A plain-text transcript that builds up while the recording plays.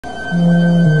What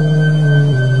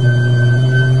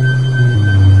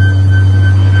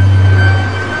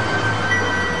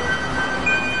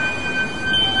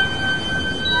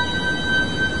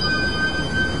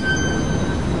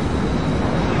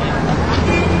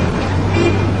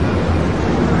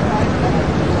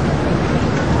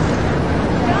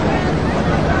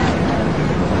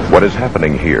is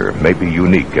happening here may be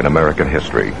unique in American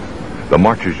history. The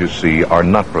marches you see are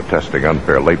not protesting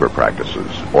unfair labor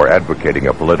practices or advocating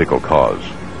a political cause.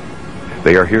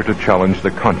 They are here to challenge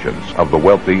the conscience of the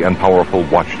wealthy and powerful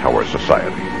Watchtower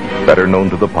Society, better known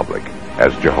to the public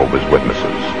as Jehovah's Witnesses.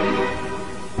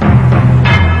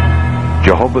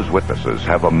 Jehovah's Witnesses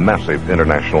have a massive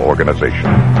international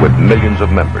organization with millions of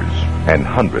members and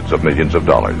hundreds of millions of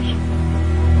dollars.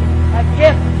 A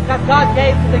gift that God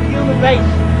gave to the human race.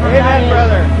 Amen,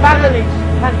 brother. Families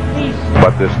and peace.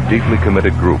 But this deeply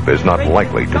committed group is not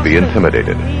likely to be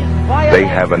intimidated. They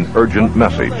have an urgent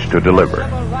message to deliver.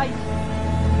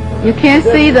 You can't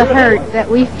see the hurt that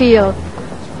we feel,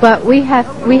 but we have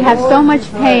so much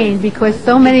pain because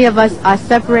so many of us are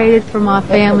separated from our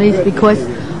families because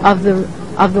of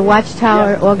the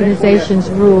Watchtower organization's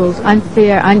rules,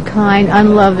 unfair, unkind,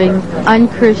 unloving,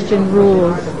 unchristian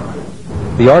rules.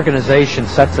 The organization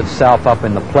sets itself up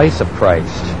in the place of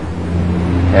Christ,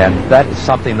 and that is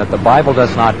something that the Bible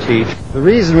does not teach. The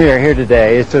reason we are here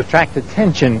today is to attract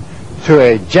attention to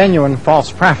a genuine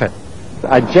false prophet.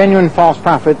 A genuine false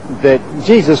prophet that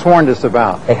Jesus warned us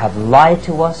about. They have lied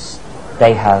to us,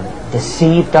 they have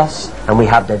deceived us, and we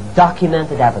have the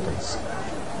documented evidence.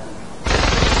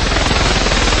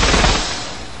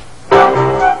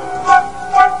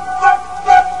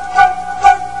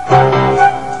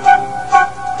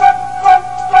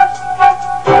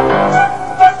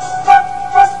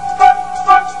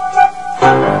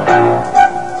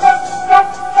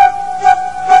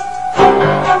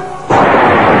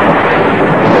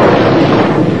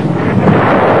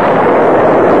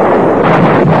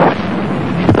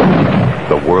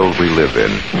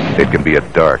 It can be a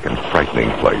dark and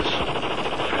frightening place.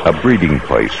 A breeding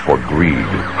place for greed,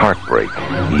 heartbreak,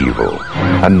 evil.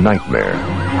 A nightmare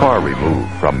far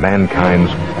removed from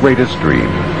mankind's greatest dream.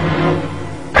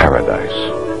 Paradise.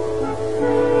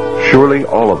 Surely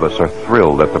all of us are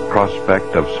thrilled at the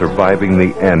prospect of surviving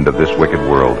the end of this wicked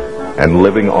world and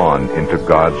living on into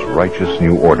God's righteous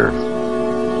new order.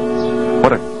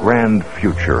 What a grand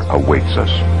future awaits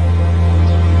us.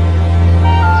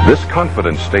 This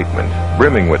confident statement,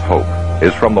 brimming with hope,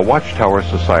 is from the Watchtower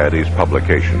Society's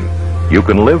publication, You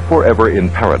Can Live Forever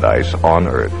in Paradise on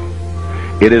Earth.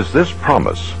 It is this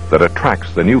promise that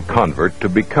attracts the new convert to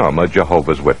become a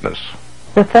Jehovah's Witness.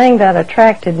 The thing that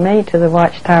attracted me to the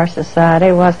Watchtower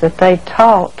Society was that they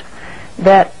taught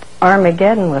that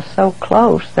Armageddon was so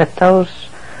close that those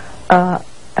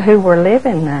who were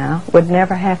living now would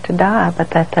never have to die, but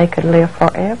that they could live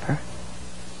forever.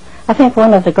 I think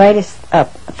one of the greatest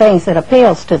things that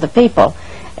appeals to the people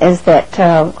is that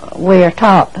we were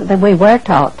taught that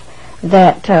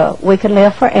we could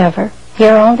live forever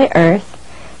here on the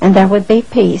earth, and there would be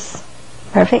peace,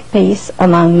 perfect peace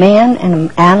among men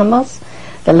and animals.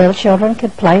 The little children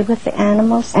could play with the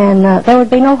animals, and there would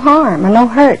be no harm or no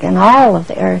hurt in all of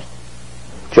the earth.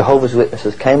 Jehovah's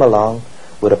Witnesses came along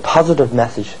with a positive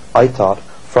message, I thought,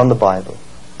 from the Bible.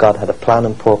 God had a plan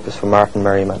and purpose for Martin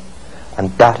Merriman, and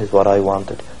that is what I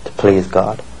wanted, to please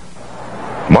God.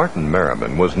 Martin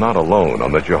Merriman was not alone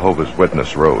on the Jehovah's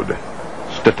Witness road.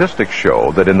 Statistics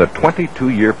show that in the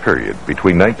 22-year period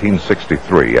between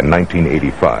 1963 and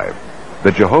 1985,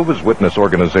 the Jehovah's Witness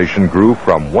organization grew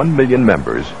from 1 million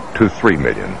members to 3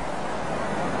 million.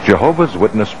 Jehovah's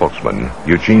Witness spokesman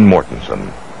Eugene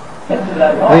Mortensen.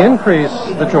 The increase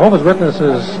that Jehovah's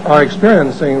Witnesses are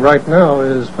experiencing right now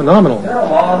is phenomenal.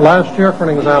 Last year, for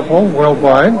an example,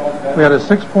 worldwide, we had a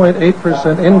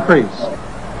 6.8% increase.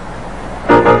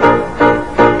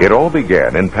 It all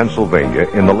began in Pennsylvania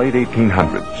in the late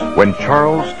 1800s when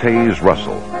Charles Taze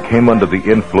Russell came under the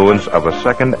influence of a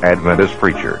Second Adventist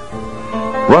preacher.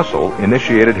 Russell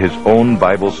initiated his own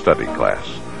Bible study class,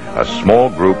 a small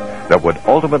group that would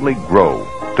ultimately grow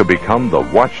to become the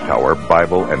Watchtower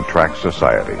Bible and Tract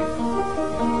Society.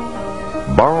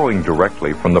 Borrowing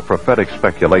directly from the prophetic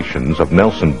speculations of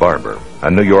Nelson Barber, a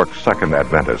New York Second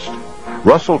Adventist,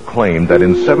 Russell claimed that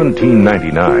in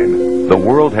 1799, the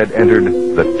world had entered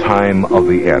the time of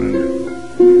the end.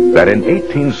 That in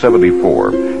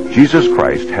 1874, Jesus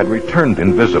Christ had returned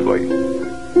invisibly,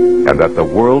 and that the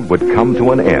world would come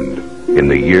to an end in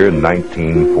the year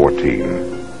 1914.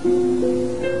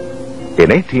 In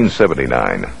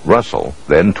 1879, Russell,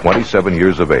 then 27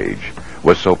 years of age,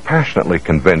 was so passionately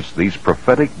convinced these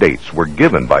prophetic dates were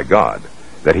given by God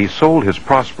that he sold his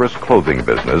prosperous clothing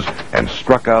business and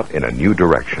struck out in a new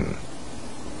direction.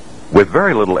 With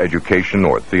very little education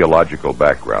or theological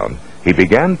background, he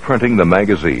began printing the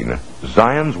magazine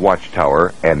Zion's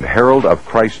Watchtower and Herald of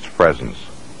Christ's Presence.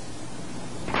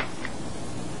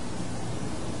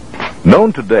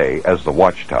 Known today as the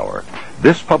Watchtower,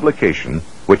 this publication,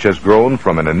 which has grown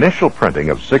from an initial printing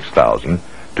of 6,000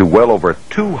 to well over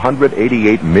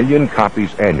 288 million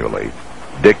copies annually,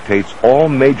 dictates all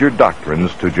major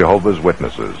doctrines to Jehovah's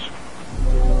Witnesses.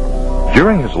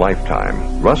 During his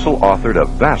lifetime, Russell authored a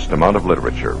vast amount of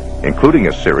literature, including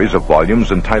a series of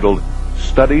volumes entitled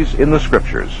Studies in the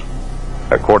Scriptures.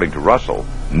 According to Russell,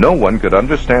 no one could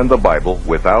understand the Bible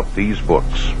without these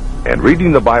books, and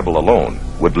reading the Bible alone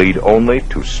would lead only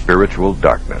to spiritual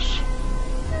darkness.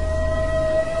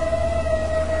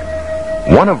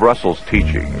 One of Russell's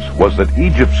teachings was that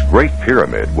Egypt's Great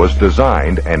Pyramid was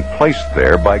designed and placed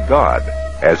there by God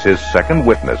as his second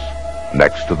witness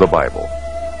next to the Bible.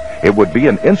 It would be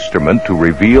an instrument to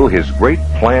reveal his great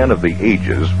plan of the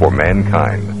ages for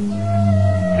mankind.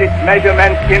 This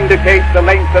measurement indicates the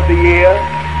length of the year,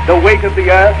 the weight of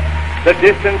the earth, the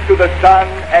distance to the sun,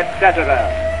 etc.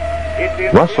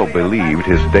 Russell believed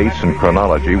his dates and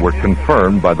chronology were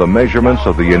confirmed by the measurements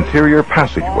of the interior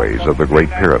passageways of the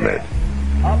Great Pyramid.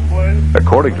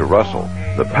 According to Russell,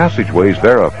 the passageways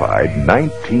verified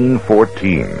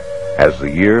 1914 as the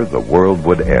year the world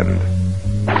would end.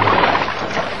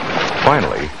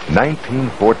 Finally,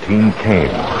 1914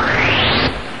 came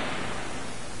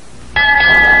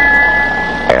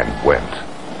and went.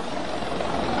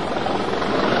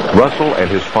 Russell and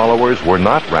his followers were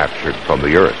not raptured from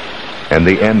the earth, and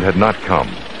the end had not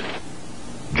come.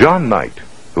 John Knight,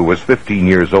 who was 15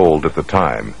 years old at the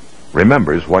time,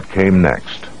 remembers what came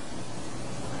next.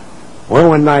 Well,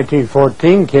 when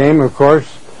 1914 came, of course,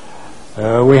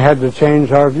 we had to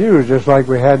change our views, just like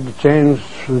we had to change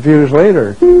the views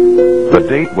later. The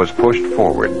date was pushed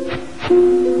forward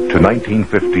to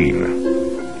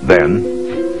 1915, then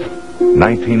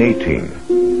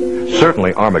 1918.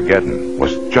 Certainly Armageddon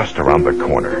was just around the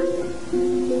corner.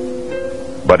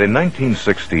 But in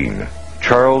 1916,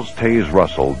 Charles Taze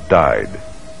Russell died,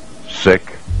 sick,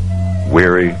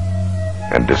 weary,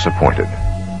 and disappointed.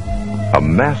 A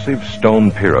massive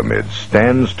stone pyramid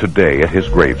stands today at his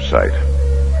gravesite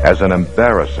as an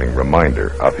embarrassing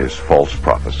reminder of his false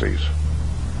prophecies.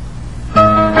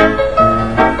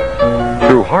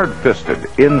 Through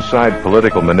hard-fisted, inside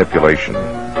political manipulation,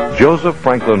 Joseph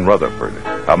Franklin Rutherford,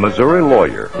 a Missouri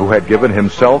lawyer who had given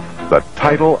himself the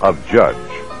title of judge,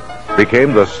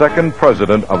 became the second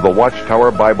president of the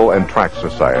Watchtower Bible and Tract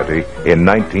Society in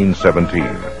 1917.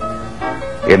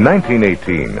 In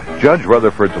 1918, Judge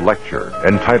Rutherford's lecture,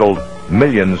 entitled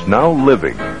Millions Now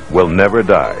Living Will Never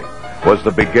Die, was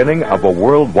the beginning of a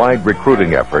worldwide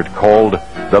recruiting effort called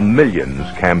the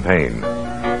Millions Campaign.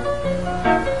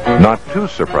 Not too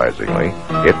surprisingly,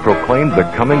 it proclaimed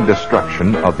the coming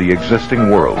destruction of the existing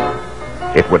world.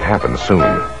 It would happen soon,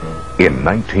 in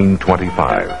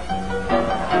 1925.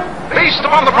 Based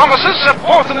upon the promises set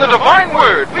forth in the divine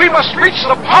word, we must reach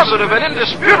the positive and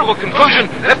indisputable conclusion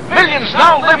that millions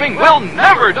now living will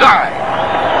never die.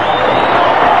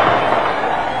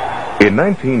 In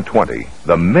 1920,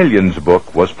 the Millions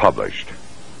book was published.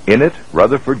 In it,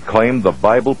 Rutherford claimed the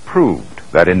Bible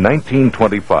proved that in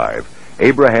 1925,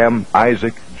 Abraham,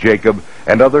 Isaac, Jacob,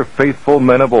 and other faithful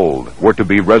men of old were to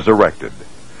be resurrected,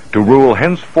 to rule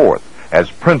henceforth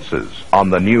as princes on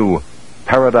the new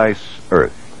paradise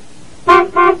earth.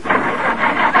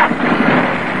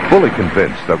 Fully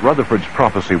convinced that Rutherford's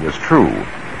prophecy was true,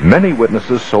 many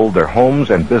witnesses sold their homes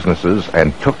and businesses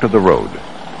and took to the road.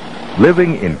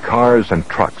 Living in cars and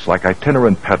trucks like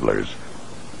itinerant peddlers,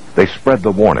 they spread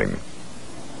the warning.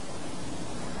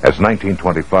 As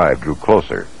 1925 drew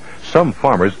closer, some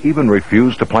farmers even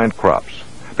refused to plant crops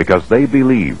because they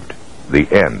believed the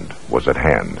end was at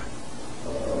hand.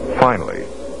 Finally,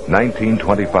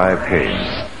 1925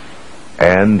 came.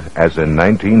 And, as in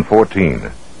 1914,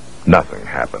 nothing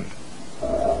happened.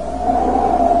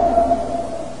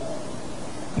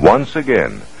 Once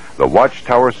again, the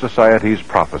Watchtower Society's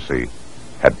prophecy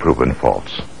had proven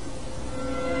false.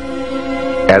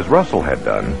 As Russell had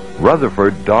done,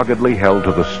 Rutherford doggedly held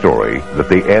to the story that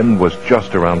the end was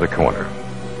just around the corner.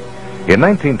 In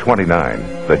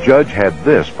 1929, the judge had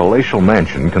this palatial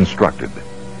mansion constructed.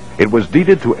 It was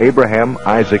deeded to Abraham,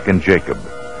 Isaac, and Jacob,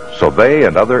 so they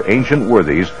and other ancient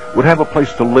worthies would have a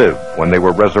place to live when they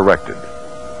were resurrected.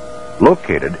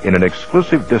 Located in an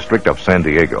exclusive district of San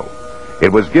Diego,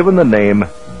 it was given the name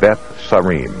Beth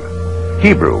Sarim,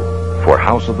 Hebrew for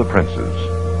House of the Princes.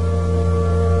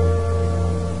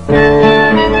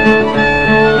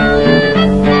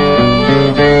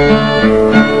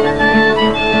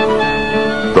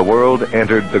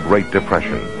 entered the Great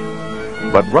Depression.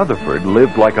 But Rutherford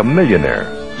lived like a millionaire,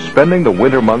 spending the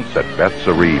winter months at Beth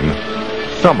Serene,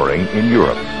 summering in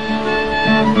Europe.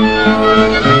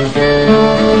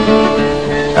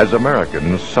 As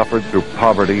Americans suffered through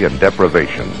poverty and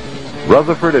deprivation,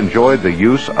 Rutherford enjoyed the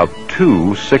use of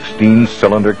 2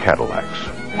 16-cylinder Cadillacs.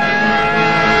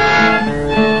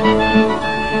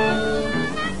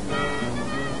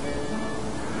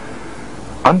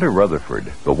 Under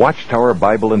Rutherford, the Watchtower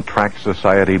Bible and Tract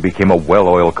Society became a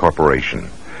well-oiled corporation.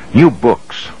 New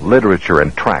books, literature,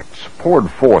 and tracts poured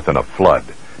forth in a flood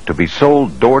to be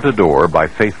sold door to door by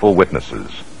faithful witnesses.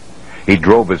 He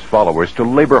drove his followers to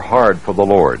labor hard for the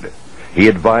Lord. He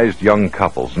advised young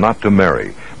couples not to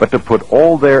marry, but to put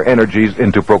all their energies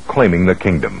into proclaiming the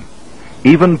kingdom.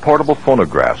 Even portable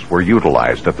phonographs were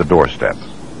utilized at the doorstep.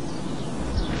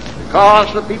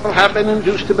 Because the people have been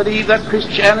induced to believe that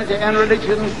Christianity and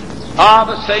religion are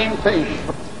the same thing.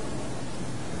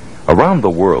 Around the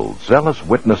world, zealous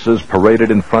witnesses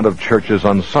paraded in front of churches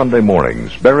on Sunday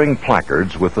mornings, bearing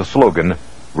placards with the slogan,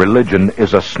 "Religion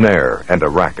is a snare and a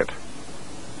racket."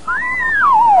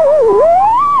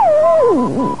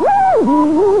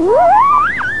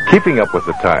 Keeping up with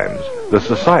the times, the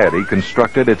Society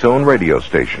constructed its own radio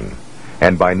station,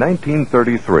 and by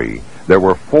 1933, there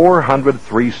were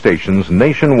 403 stations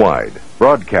nationwide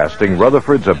broadcasting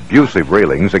Rutherford's abusive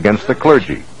railings against the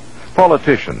clergy,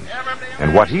 politicians,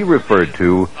 and what he referred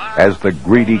to as the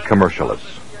greedy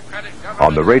commercialists.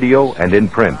 On the radio and in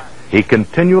print, he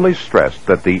continually stressed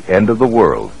that the end of the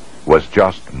world was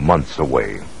just months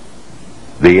away.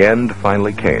 The end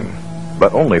finally came,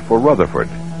 but only for Rutherford.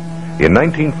 In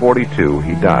 1942,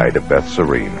 he died at Beth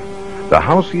Serene, the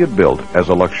house he had built as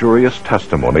a luxurious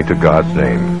testimony to God's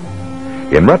name.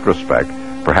 In retrospect,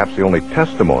 perhaps the only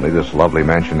testimony this lovely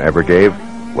mansion ever gave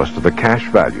was to the cash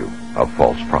value of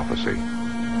false prophecy.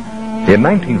 In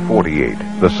 1948,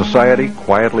 the Society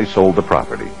quietly sold the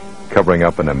property, covering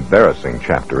up an embarrassing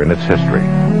chapter in its history.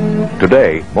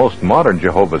 Today, most modern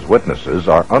Jehovah's Witnesses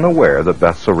are unaware that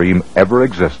Beth Serene ever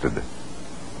existed.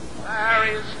 There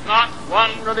is not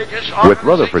one religious With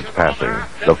Rutherford's passing,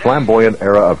 the flamboyant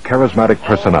era of charismatic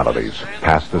personalities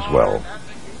passed as well.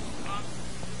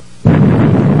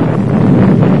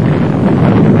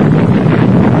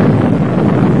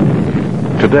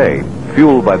 Today,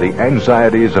 fueled by the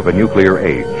anxieties of a nuclear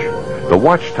age, the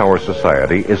Watchtower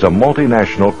Society is a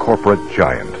multinational corporate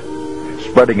giant,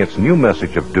 spreading its new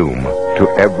message of doom to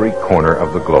every corner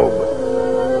of the globe.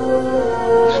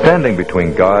 Standing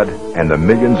between God and the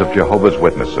millions of Jehovah's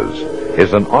Witnesses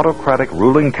is an autocratic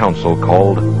ruling council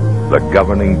called the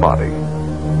governing body.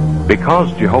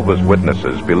 Because Jehovah's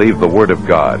Witnesses believe the Word of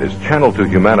God is channeled to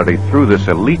humanity through this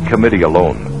elite committee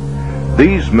alone,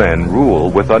 these men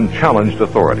rule with unchallenged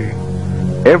authority.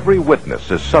 Every witness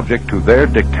is subject to their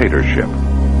dictatorship,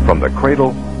 from the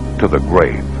cradle to the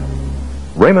grave.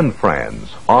 Raymond Franz,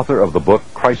 author of the book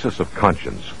Crisis of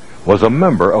Conscience, was a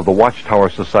member of the Watchtower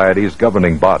Society's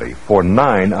governing body for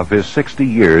 9 of his 60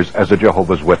 years as a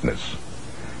Jehovah's Witness.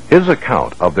 His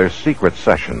account of their secret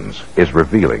sessions is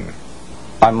revealing.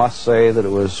 I must say that it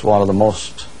was one of the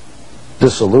most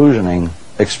disillusioning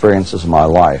experiences of my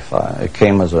life. It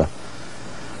came as a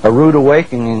rude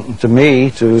awakening to me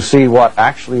to see what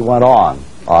actually went on.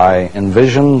 I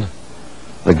envisioned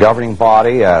the governing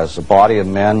body as a body of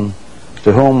men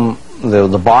to whom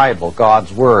the Bible,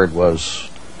 God's Word, was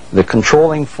the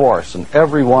controlling force in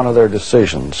every one of their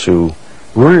decisions, who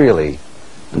really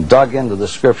dug into the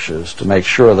Scriptures to make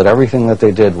sure that everything that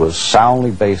they did was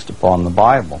soundly based upon the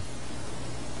Bible.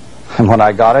 And when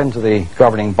I got into the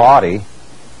governing body,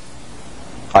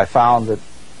 I found that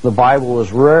the Bible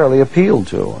was rarely appealed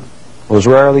to, was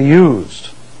rarely used.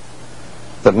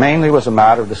 That mainly was a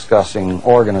matter of discussing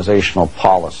organizational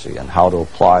policy and how to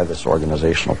apply this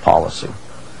organizational policy.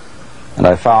 And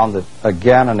I found that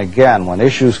again and again, when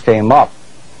issues came up,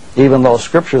 even though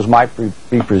Scriptures might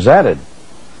be presented,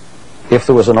 if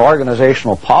there was an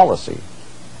organizational policy,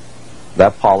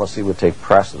 that policy would take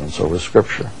precedence over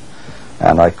Scripture.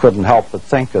 And I couldn't help but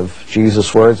think of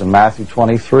Jesus' words in Matthew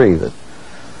 23, that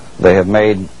they have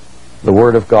made the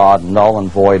Word of God null and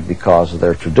void because of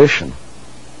their tradition.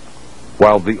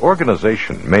 While the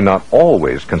organization may not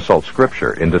always consult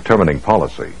Scripture in determining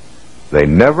policy, they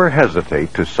never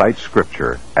hesitate to cite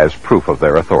Scripture as proof of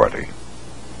their authority.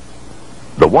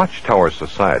 The Watchtower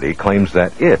Society claims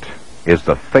that it is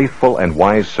the faithful and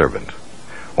wise servant,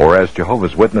 or as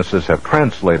Jehovah's Witnesses have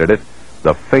translated it,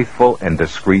 the faithful and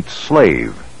discreet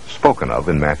slave, spoken of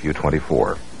in Matthew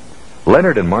 24.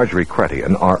 Leonard and Marjorie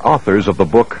Chrétien are authors of the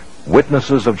book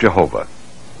Witnesses of Jehovah.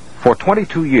 For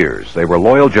 22 years, they were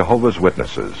loyal Jehovah's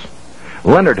Witnesses.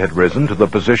 Leonard had risen to the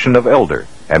position of elder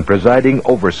and presiding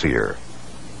overseer.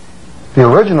 The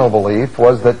original belief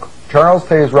was that Charles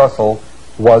Taze Russell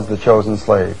was the chosen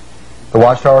slave. The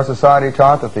Watchtower Society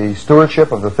taught that the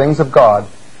stewardship of the things of God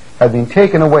had been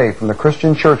taken away from the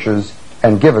Christian churches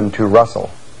and given to Russell.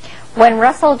 When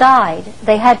Russell died,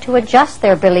 they had to adjust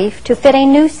their belief to fit a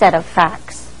new set of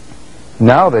facts.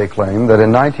 Now they claim that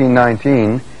in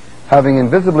 1919, having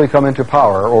invisibly come into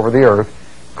power over the earth,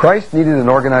 Christ needed an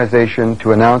organization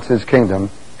to announce his kingdom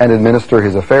and administer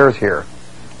his affairs here.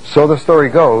 So the story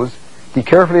goes, he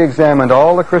carefully examined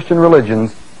all the Christian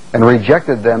religions and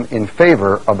rejected them in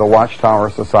favor of the Watchtower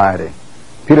Society.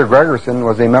 Peter Gregerson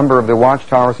was a member of the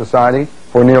Watchtower Society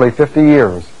for nearly 50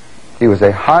 years. He was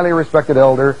a highly respected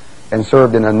elder and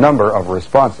served in a number of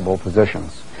responsible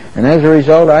positions. And as a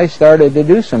result, I started to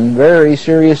do some very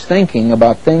serious thinking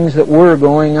about things that were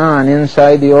going on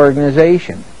inside the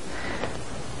organization.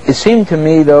 It seemed to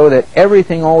me, though, that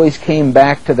everything always came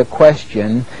back to the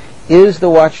question, is the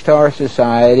Watchtower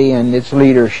Society and its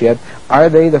leadership, are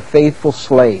they the faithful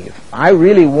slave? I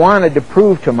really wanted to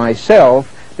prove to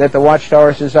myself that the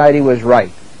Watchtower Society was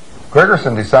right.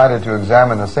 Gregerson decided to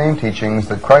examine the same teachings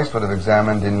that Christ would have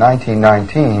examined in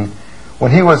 1919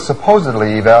 when he was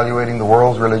supposedly evaluating the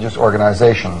world's religious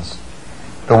organizations.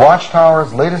 The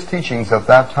Watchtower's latest teachings at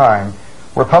that time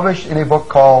were published in a book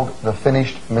called The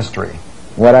Finished Mystery.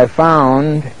 What I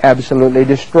found absolutely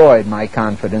destroyed my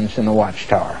confidence in the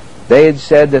Watchtower. They had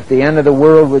said that the end of the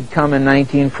world would come in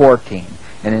 1914.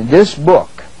 And in this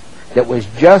book, that was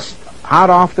just hot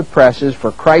off the presses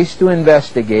for Christ to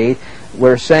investigate,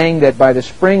 we're saying that by the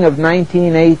spring of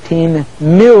 1918,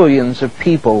 millions of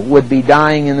people would be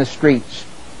dying in the streets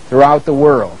throughout the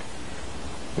world.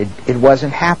 It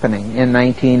wasn't happening in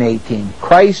 1918.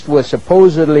 Christ was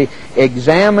supposedly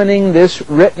examining this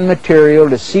written material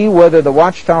to see whether the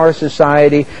Watchtower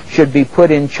Society should be put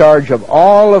in charge of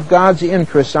all of God's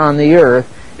interests on the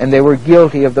earth, and they were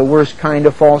guilty of the worst kind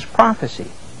of false prophecy.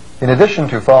 In addition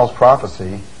to false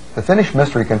prophecy, The Finished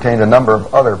Mystery contained a number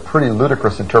of other pretty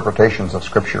ludicrous interpretations of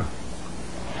Scripture.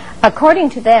 According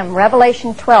to them,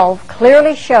 Revelation 12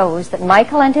 clearly shows that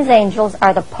Michael and his angels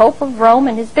are the Pope of Rome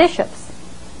and his bishops.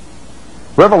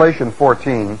 Revelation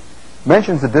 14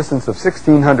 mentions a distance of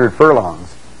 1,600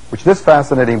 furlongs, which this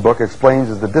fascinating book explains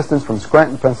as the distance from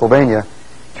Scranton, Pennsylvania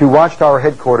to Watchtower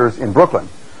headquarters in Brooklyn,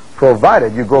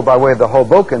 provided you go by way of the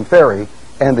Hoboken Ferry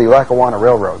and the Lackawanna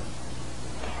Railroad.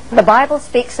 The Bible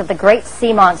speaks of the great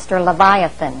sea monster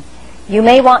Leviathan. You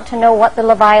may want to know what the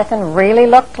Leviathan really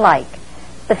looked like.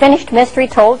 The Finished Mystery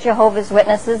told Jehovah's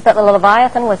Witnesses that the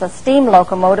Leviathan was a steam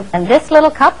locomotive, and this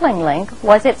little coupling link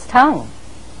was its tongue.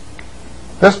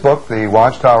 This book, the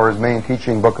Watchtower's main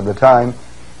teaching book of the time,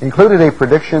 included a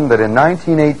prediction that in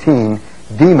 1918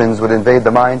 demons would invade the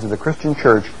minds of the Christian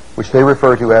church, which they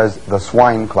refer to as the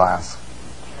swine class.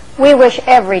 We wish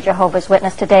every Jehovah's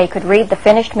Witness today could read the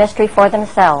Finished Mystery for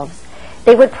themselves.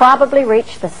 They would probably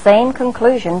reach the same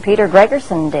conclusion Peter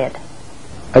Gregerson did.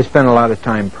 I spent a lot of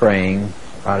time praying,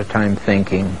 a lot of time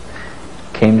thinking,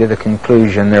 came to the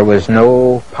conclusion there was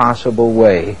no possible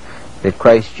way that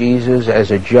Christ Jesus as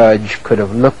a judge could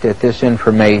have looked at this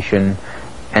information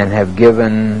and have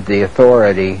given the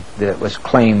authority that was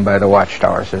claimed by the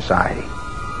Watchtower Society.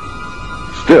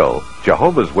 Still,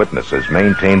 Jehovah's Witnesses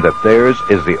maintain that theirs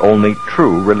is the only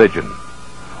true religion.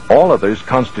 All others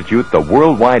constitute the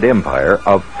worldwide empire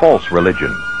of false religion,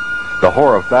 the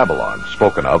whore of Babylon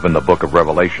spoken of in the book of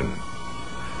Revelation.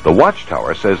 The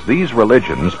Watchtower says these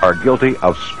religions are guilty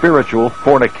of spiritual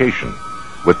fornication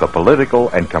with the political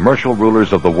and commercial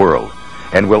rulers of the world,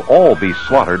 and will all be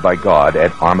slaughtered by God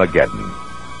at Armageddon.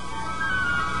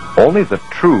 Only the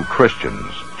true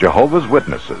Christians, Jehovah's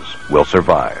Witnesses, will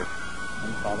survive.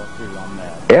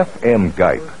 F.M.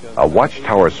 Geip, a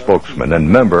Watchtower spokesman and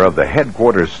member of the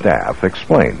headquarters staff,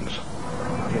 explains.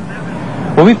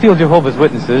 Well, we feel Jehovah's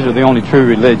Witnesses are the only true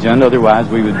religion, otherwise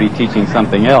we would be teaching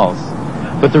something else.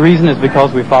 But the reason is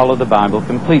because we follow the Bible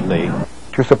completely.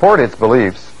 To support its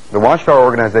beliefs, the Watchtower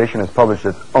organization has published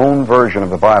its own version of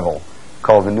the Bible,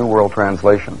 called the New World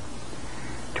Translation.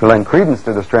 To lend credence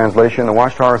to this translation, the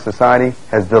Watchtower Society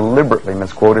has deliberately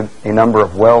misquoted a number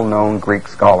of well-known Greek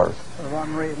scholars.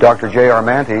 Dr. J.R.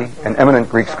 Manty, an eminent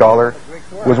Greek scholar,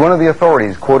 was one of the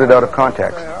authorities quoted out of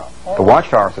context. The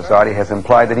Watchtower Society has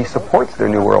implied that he supports their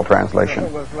New World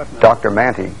Translation. Dr.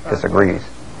 Manty disagrees.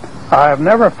 I have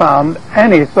never found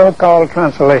any so-called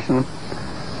translation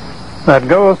that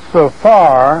goes so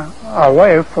far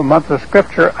away from what the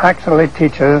Scripture actually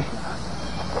teaches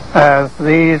as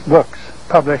these books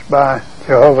published by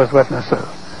Jehovah's Witnesses.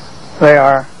 They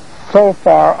are so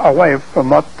far away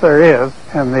from what there is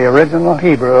in the original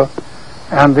Hebrew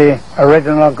and the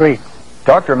original Greek.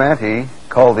 Dr. Manti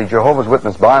called the Jehovah's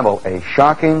Witness Bible a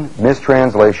shocking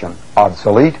mistranslation,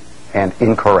 obsolete and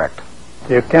incorrect.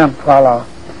 You can't follow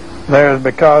theirs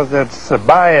because it's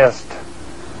biased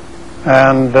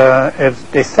and it's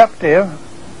deceptive,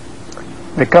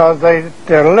 because they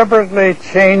deliberately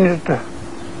changed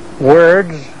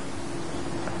words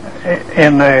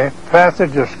in a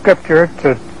passage of Scripture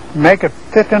to make it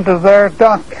fit into their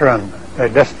doctrine. They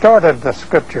distorted the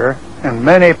Scripture in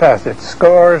many passages,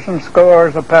 scores and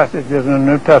scores of passages in the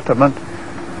New Testament,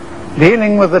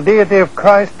 dealing with the deity of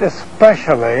Christ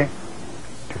especially.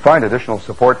 To find additional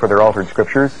support for their altered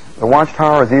scriptures, the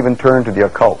Watchtower has even turned to the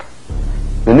occult.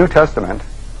 The New Testament,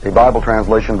 a Bible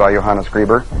translation by Johannes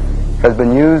Grieber, has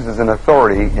been used as an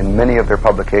authority in many of their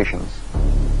publications.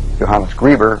 Johannes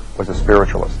Grieber was a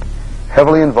spiritualist,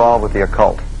 heavily involved with the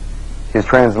occult. His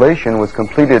translation was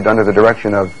completed under the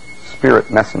direction of spirit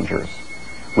messengers,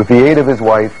 with the aid of his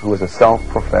wife, who was a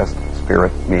self-professed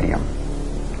spirit medium.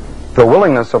 The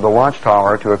willingness of the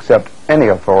Watchtower to accept any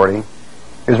authority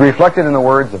is reflected in the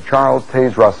words of Charles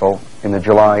Taze Russell in the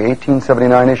July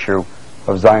 1879 issue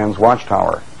of Zion's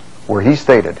Watchtower, where he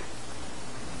stated,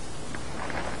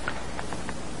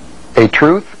 "A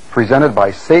truth presented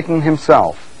by Satan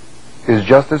himself is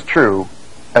just as true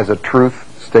as a truth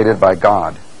stated by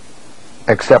God.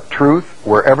 Accept truth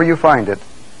wherever you find it,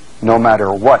 no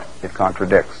matter what it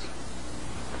contradicts."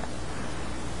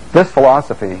 This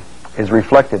philosophy is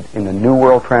reflected in the New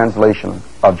World Translation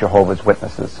of Jehovah's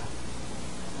Witnesses.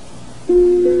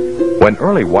 When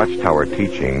early Watchtower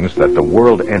teachings that the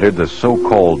world entered the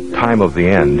so-called time of the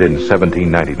end in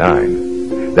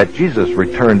 1799, that Jesus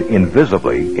returned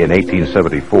invisibly in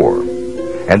 1874,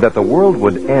 and that the world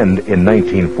would end in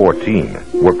 1914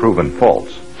 were proven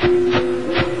false,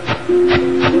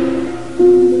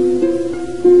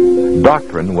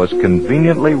 doctrine was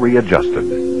conveniently readjusted.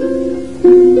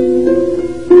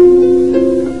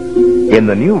 In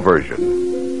the new version,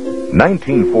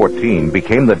 1914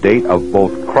 became the date of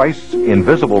both Christ's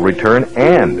invisible return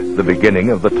and the beginning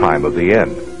of the time of the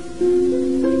end.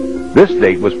 This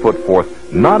date was put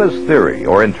forth not as theory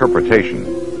or interpretation,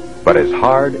 but as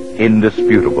hard,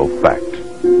 indisputable fact.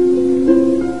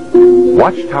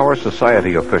 Watchtower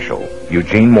Society official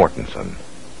Eugene Mortensen.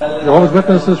 Jehovah's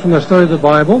Witnesses, from their study of the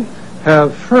Bible,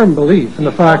 have firm belief in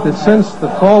the fact that since the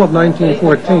fall of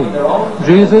 1914,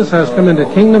 Jesus has come into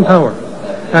kingdom power.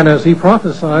 And as he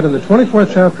prophesied in the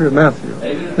 24th chapter of Matthew,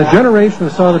 the generation who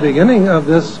saw the beginning of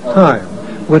this time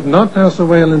would not pass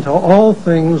away until all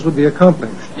things would be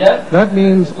accomplished. That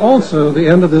means also the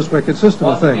end of this wicked system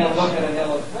of things.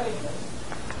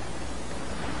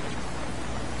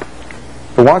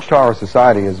 The Watchtower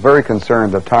Society is very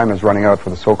concerned that time is running out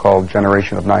for the so-called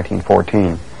generation of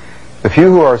 1914. The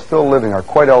few who are still living are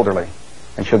quite elderly,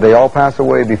 and should they all pass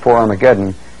away before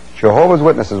Armageddon, Jehovah's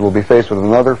Witnesses will be faced with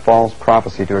another false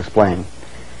prophecy to explain.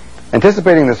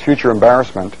 Anticipating this future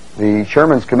embarrassment, the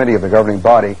Chairman's Committee of the governing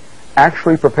body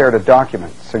actually prepared a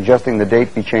document suggesting the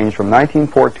date be changed from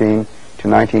 1914 to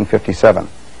 1957.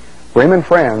 Raymond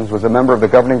Franz was a member of the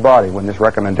governing body when this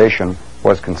recommendation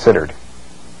was considered.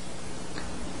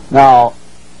 Now,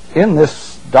 in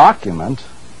this document,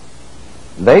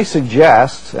 they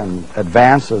suggest and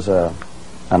advance as an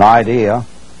idea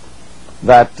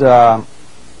that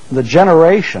the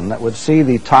generation that would see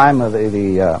the time of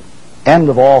the end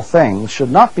of all things should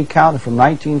not be counted from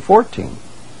 1914.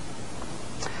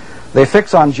 They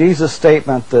fix on Jesus'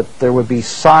 statement that there would be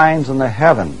signs in the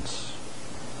heavens.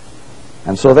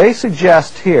 And so they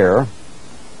suggest here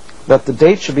that the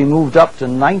date should be moved up to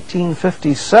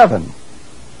 1957,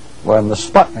 when the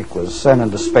Sputnik was sent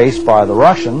into space by the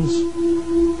Russians.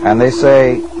 And they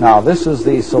say, now this is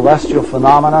the celestial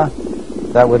phenomena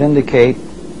that would indicate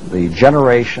the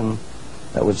generation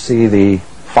that would see the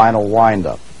final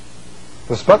wind-up.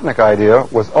 The Sputnik idea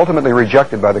was ultimately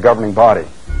rejected by the governing body.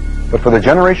 But for the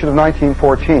generation of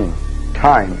 1914,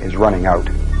 time is running out.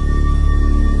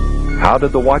 How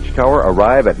did the Watchtower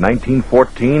arrive at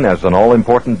 1914 as an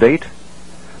all-important date?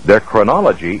 Their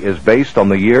chronology is based on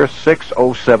the year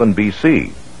 607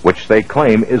 BC, which they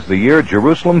claim is the year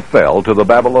Jerusalem fell to the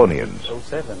Babylonians.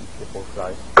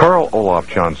 Carl Olof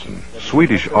Johnson,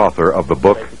 Swedish author of the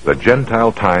book The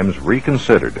Gentile Times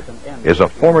Reconsidered, is a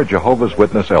former Jehovah's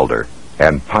Witness elder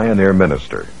and pioneer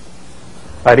minister.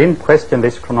 I didn't question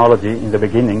this chronology in the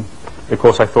beginning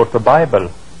because I thought the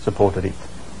Bible supported it.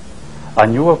 I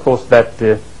knew, of course, that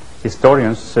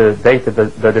historians dated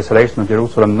the desolation of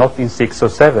Jerusalem not in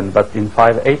 607 but in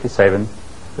 587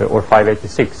 or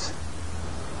 586.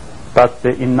 But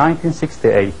in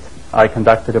 1968 I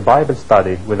conducted a Bible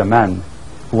study with a man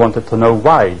who wanted to know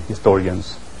why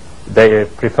historians they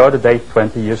preferred the date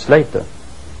 20 years later.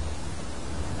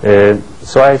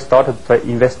 So I started to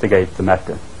investigate the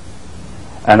matter.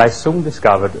 And I soon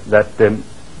discovered that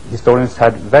historians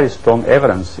had very strong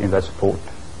evidence in their support.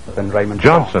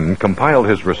 Johnson compiled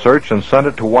his research and sent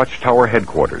it to Watchtower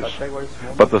headquarters.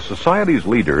 But the Society's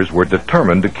leaders were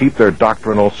determined to keep their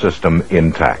doctrinal system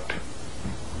intact.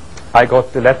 I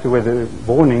got a letter with a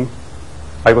warning.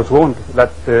 I was warned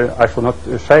that I should not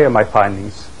share my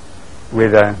findings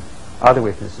with other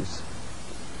witnesses.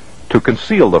 To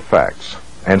conceal the facts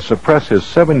and suppress his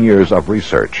 7 years of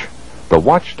research, the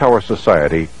Watchtower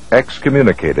Society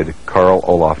excommunicated Carl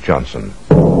Olaf Johnson.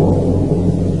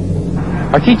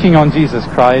 Our teaching on Jesus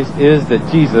Christ is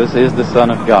that Jesus is the Son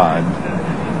of God.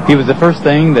 He was the first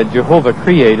thing that Jehovah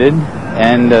created,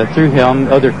 and through him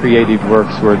other creative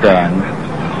works were done.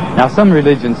 Now some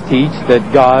religions teach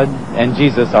that God and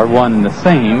Jesus are one and the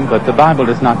same, but the Bible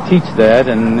does not teach that,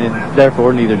 and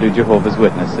therefore neither do Jehovah's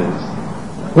Witnesses.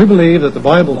 We believe that the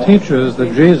Bible teaches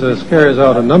that Jesus carries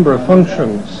out a number of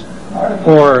functions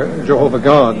for Jehovah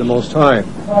God, the Most High.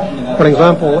 For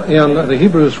example, in the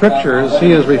Hebrew Scriptures,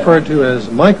 he is referred to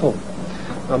as Michael.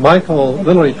 Michael,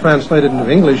 literally translated into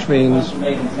English, means,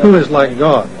 who is like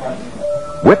God.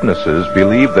 Witnesses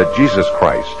believe that Jesus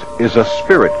Christ is a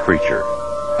spirit creature,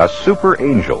 a super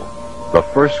angel, the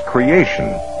first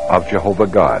creation of Jehovah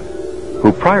God,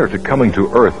 who prior to coming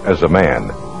to earth as a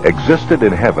man, existed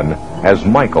in heaven as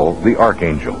Michael the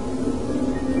Archangel.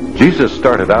 Jesus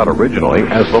started out originally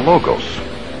as the Logos,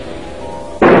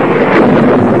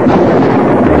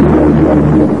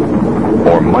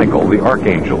 or Michael the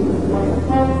Archangel.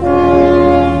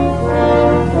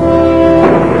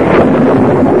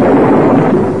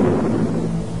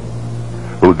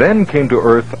 Who then came to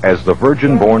earth as the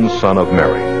virgin-born Son of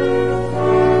Mary.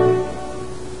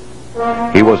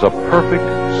 He was a perfect,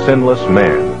 sinless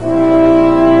man,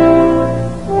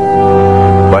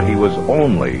 but he was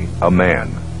only a man,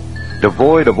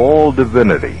 devoid of all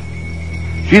divinity.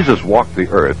 Jesus walked the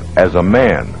earth as a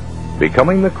man,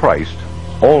 becoming the Christ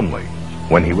only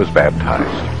when he was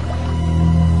baptized.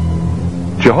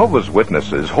 Jehovah's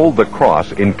Witnesses hold the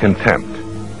cross in contempt,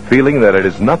 feeling that it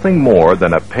is nothing more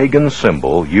than a pagan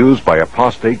symbol used by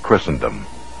apostate Christendom.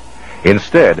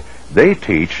 Instead, they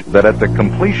teach that at the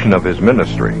completion of his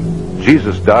ministry,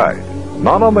 Jesus died,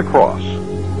 not on the cross,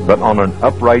 but on an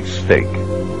upright stake.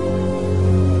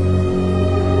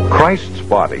 Christ's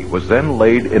body was then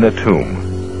laid in a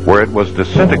tomb, where it was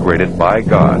disintegrated by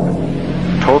God,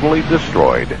 totally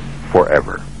destroyed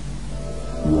forever.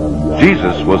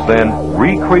 Jesus was then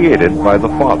recreated by the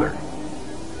Father.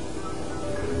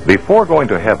 Before going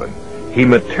to heaven, he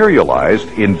materialized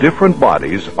in different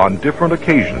bodies on different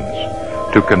occasions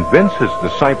to convince his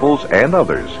disciples and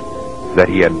others that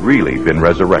he had really been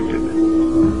resurrected.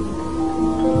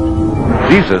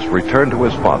 Jesus returned to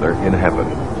his Father in heaven,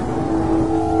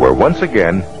 where once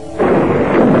again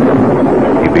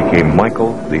he became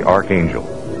Michael the Archangel.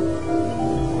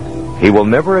 He will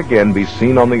never again be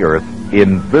seen on the earth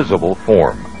in visible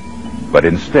form, but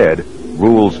instead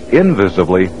rules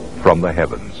invisibly from the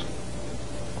heavens.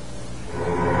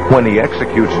 When he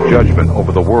executes judgment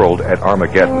over the world at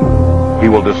Armageddon, he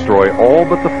will destroy all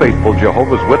but the faithful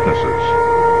Jehovah's Witnesses.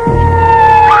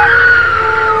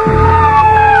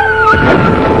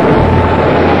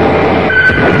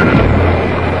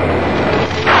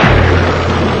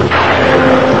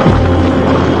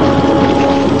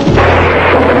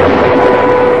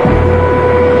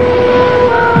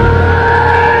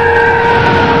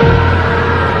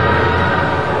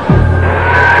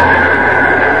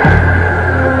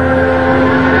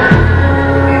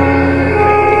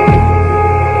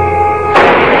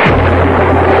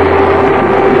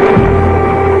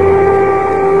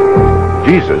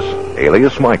 Jesus,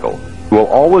 alias Michael, will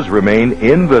always remain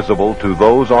invisible to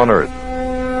those on earth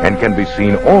and can be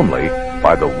seen only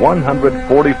by the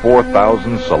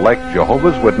 144,000 select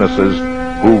Jehovah's Witnesses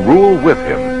who rule with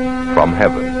him from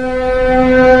heaven.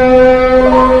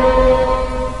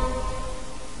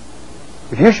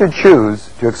 If you should choose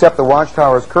to accept the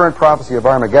Watchtower's current prophecy of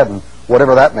Armageddon,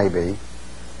 whatever that may be,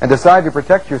 and decide to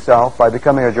protect yourself by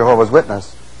becoming a Jehovah's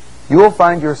Witness, you will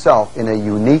find yourself in a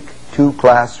unique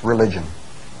two-class religion.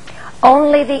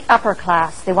 Only the upper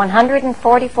class, the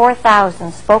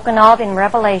 144,000 spoken of in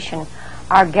Revelation,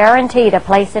 are guaranteed a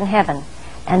place in heaven,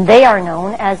 and they are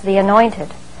known as the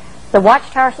anointed. The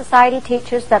Watchtower Society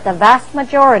teaches that the vast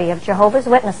majority of Jehovah's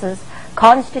Witnesses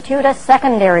constitute a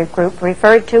secondary group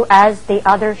referred to as the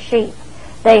other sheep.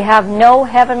 They have no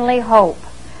heavenly hope,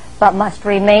 but must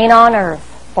remain on earth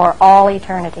for all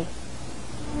eternity.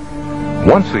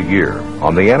 Once a year,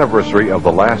 on the anniversary of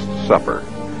the Last Supper,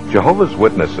 Jehovah's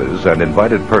Witnesses and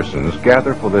invited persons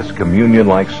gather for this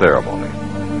communion-like ceremony.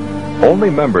 Only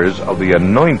members of the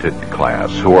anointed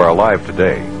class who are alive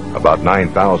today, about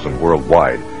 9,000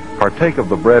 worldwide, partake of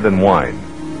the bread and wine.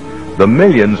 The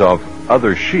millions of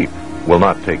other sheep will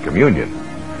not take communion.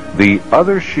 The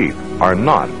other sheep are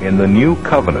not in the new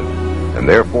covenant and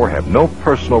therefore have no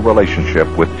personal relationship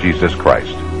with Jesus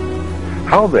Christ.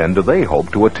 How then do they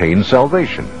hope to attain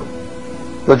salvation?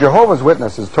 The Jehovah's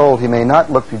Witness is told he may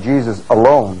not look to Jesus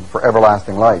alone for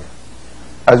everlasting life.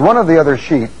 As one of the other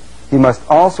sheep, he must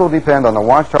also depend on the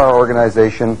Watchtower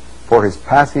organization for his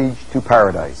passage to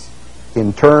paradise.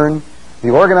 In turn, the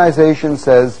organization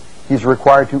says he's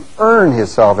required to earn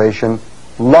his salvation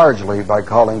largely by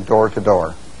calling door to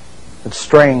door. It's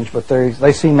strange, but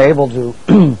they seem able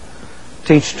to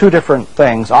teach two different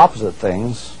things, opposite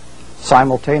things,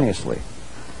 simultaneously.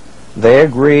 They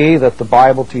agree that the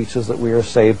Bible teaches that we are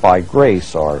saved by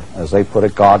grace, or, as they put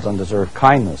it, God's undeserved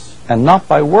kindness, and not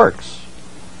by works.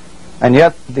 And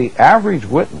yet the average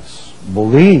witness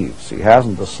believes, he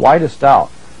hasn't the slightest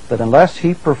doubt, that unless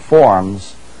he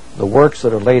performs the works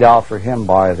that are laid out for him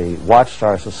by the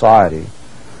Watchtower Society,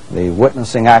 the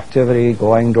witnessing activity,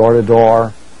 going door to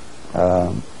door,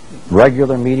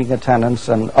 regular meeting attendance,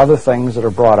 and other things that are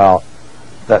brought out,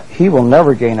 that he will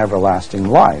never gain everlasting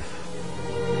life.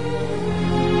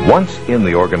 Once in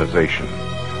the organization,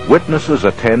 witnesses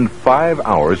attend 5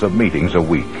 hours of meetings a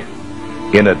week.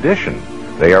 In addition,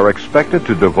 they are expected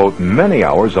to devote many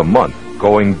hours a month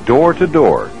going door to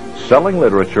door, selling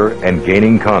literature and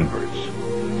gaining converts,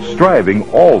 striving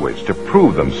always to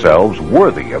prove themselves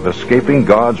worthy of escaping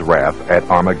God's wrath at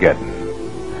Armageddon.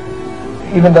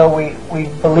 Even though we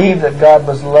believed that God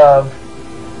was love,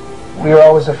 we were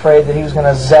always afraid that he was going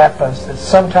to zap us, that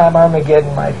sometime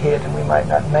Armageddon might hit and we might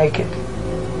not make it.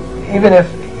 Even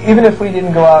if we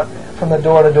didn't go out from the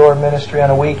door-to-door ministry on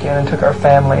a weekend and took our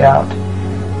family out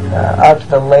to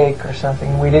the lake or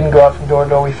something, we didn't go out from door to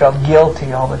door, we felt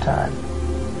guilty all the time.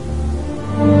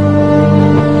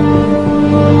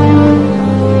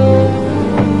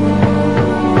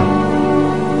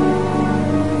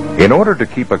 In order to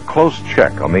keep a close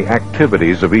check on the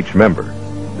activities of each member,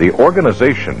 the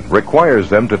organization requires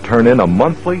them to turn in a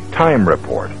monthly time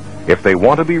report if they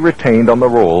want to be retained on the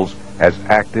rolls as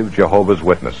active Jehovah's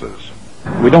Witnesses.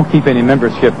 We don't keep any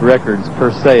membership records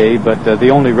per se, but the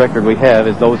only record we have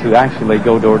is those who actually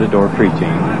go door to door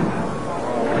preaching.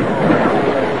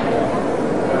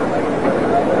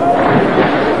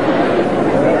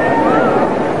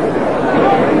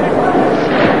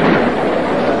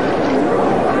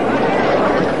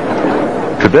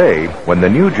 Today, when the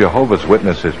new Jehovah's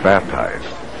Witness is baptized,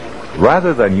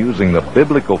 rather than using the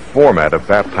biblical format of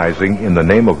baptizing in the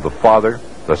name of the Father,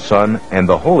 the Son, and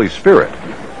the Holy Spirit,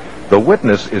 the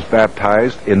witness is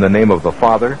baptized in the name of the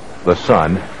Father, the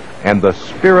Son, and the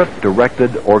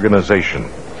Spirit-directed organization.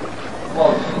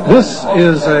 This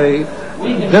is a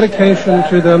dedication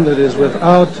to them that is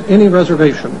without any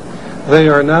reservation. They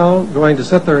are now going to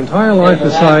set their entire life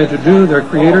aside to do their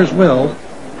Creator's will.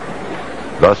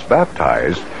 Thus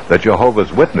baptized, the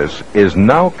Jehovah's Witness is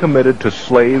now committed to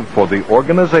slave for the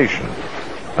organization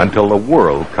until the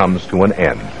world comes to an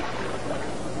end.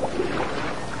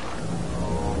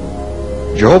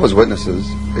 Jehovah's Witnesses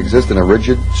exist in a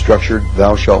rigid, structured,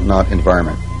 thou shalt not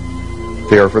environment.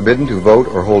 They are forbidden to vote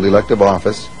or hold elective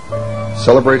office,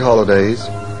 celebrate holidays,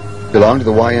 belong to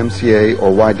the YMCA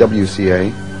or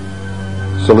YWCA,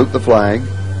 salute the flag,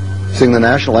 sing the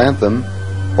national anthem,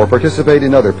 or participate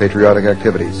in other patriotic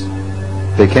activities.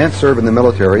 They can't serve in the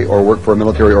military or work for a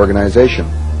military organization.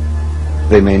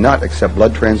 They may not accept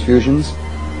blood transfusions,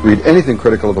 read anything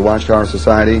critical of the Watchtower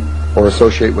Society, or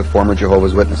associate with former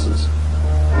Jehovah's Witnesses.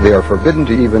 They are forbidden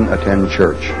to even attend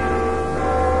church.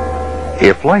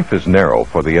 If life is narrow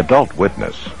for the adult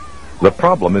witness, the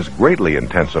problem is greatly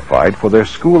intensified for their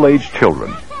school-age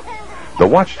children. The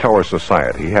Watchtower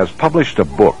Society has published a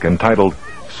book entitled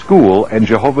School and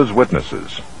Jehovah's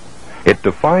Witnesses. It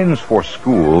defines for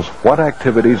schools what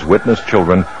activities witness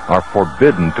children are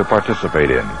forbidden to participate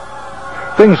in.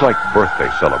 Things like birthday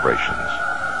celebrations,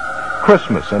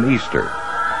 Christmas and Easter,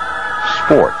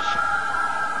 sports,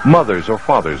 Mother's or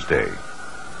Father's Day,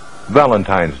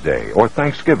 Valentine's Day or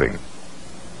Thanksgiving,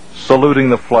 saluting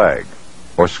the flag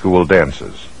or school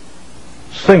dances,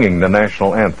 singing the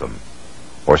national anthem,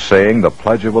 or saying the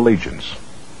Pledge of Allegiance.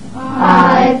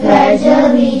 I pledge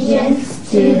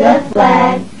allegiance to the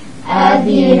flag of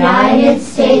the United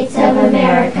States of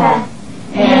America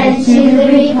and to the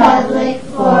republic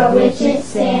for which it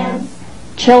stands.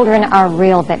 Children are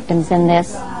real victims in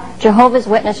this. Jehovah's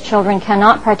Witness children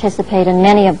cannot participate in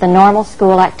many of the normal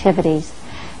school activities.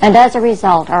 and as a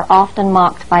result are often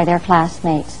mocked by their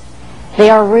classmates. They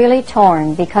are really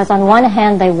torn because on one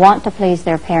hand they want to please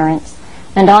their parents,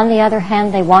 and on the other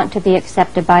hand they want to be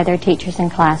accepted by their teachers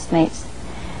and classmates.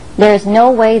 There is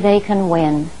no way they can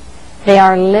win. They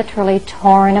are literally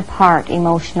torn apart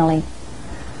emotionally.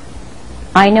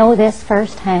 I know this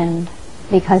firsthand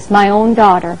because my own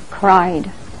daughter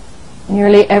cried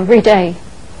nearly every day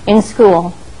in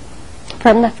school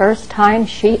from the first time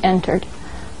she entered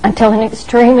until an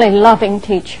extremely loving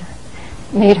teacher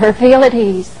made her feel at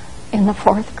ease in the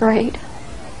 4th grade.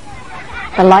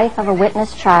 The life of a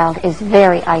witness child is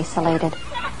very isolated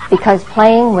because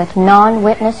playing with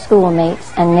non-witness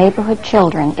schoolmates and neighborhood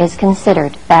children is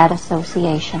considered bad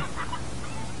association.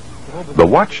 The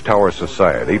Watchtower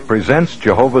Society presents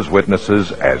Jehovah's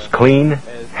Witnesses as clean,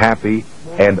 happy,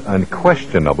 and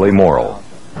unquestionably moral.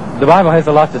 The Bible has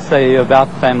a lot to say about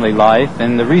family life,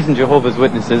 and the reason Jehovah's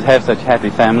Witnesses have such happy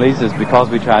families is because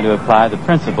we try to apply the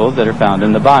principles that are found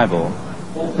in the Bible.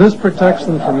 This protects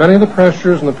them from many of the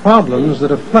pressures and the problems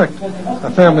that afflict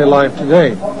a family life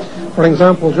today. For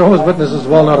example, Jehovah's Witnesses,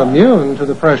 while not immune to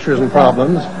the pressures and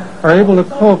problems, are able to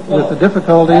cope with the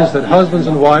difficulties that husbands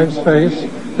and wives face,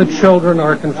 that children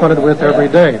are confronted with every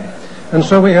day. And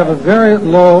so we have a very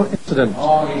low incidence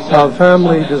of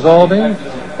family dissolving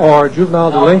or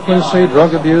juvenile delinquency,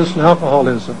 drug abuse, and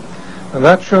alcoholism. And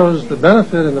that shows the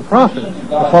benefit and the profit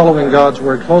of following God's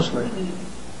Word closely.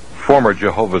 Former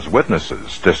Jehovah's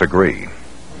Witnesses disagree.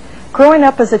 Growing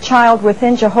up as a child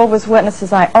within Jehovah's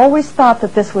Witnesses, I always thought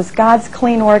that this was God's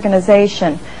clean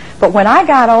organization. But when I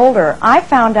got older, I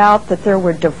found out that there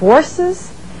were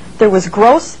divorces, there was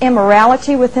gross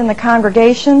immorality within the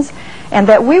congregations, and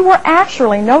that we were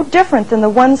actually no different than the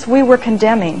ones we were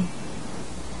condemning.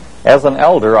 As an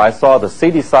elder, I saw the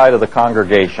seedy side of the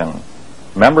congregation.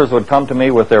 Members would come to me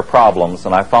with their problems,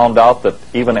 and I found out that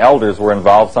even elders were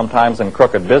involved sometimes in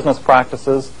crooked business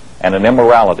practices and in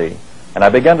immorality. And I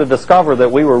began to discover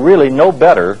that we were really no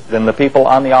better than the people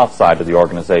on the outside of the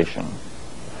organization.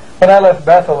 When I left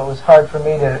Bethel, it was hard for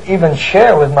me to even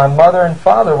share with my mother and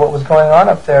father what was going on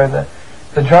up there,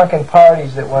 the drunken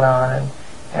parties that went on,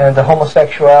 and the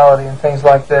homosexuality and things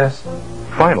like this.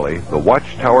 Finally, the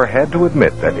Watchtower had to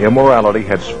admit that immorality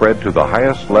had spread to the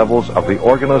highest levels of the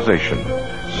organization,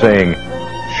 saying,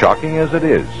 shocking as it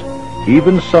is,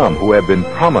 even some who have been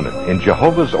prominent in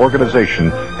Jehovah's organization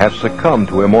have succumbed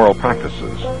to immoral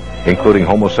practices, including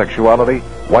homosexuality,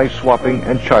 wife-swapping,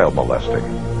 and child molesting.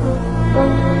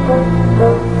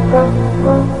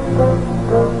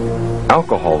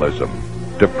 Alcoholism,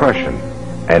 depression,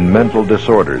 and mental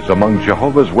disorders among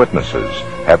Jehovah's Witnesses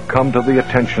have come to the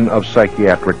attention of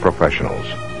psychiatric professionals.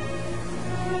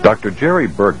 Dr. Jerry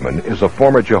Bergman is a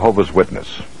former Jehovah's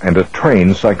Witness and a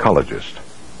trained psychologist.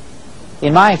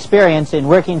 In my experience in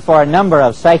working for a number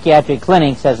of psychiatric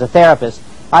clinics as a therapist,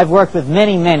 I've worked with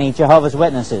many Jehovah's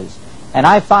Witnesses, and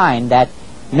I find that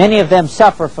many of them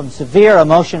suffer from severe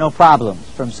emotional problems,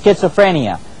 from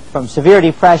schizophrenia, from severe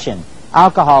depression,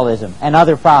 alcoholism, and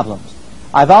other problems.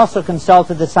 I've also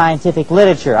consulted the scientific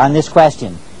literature on this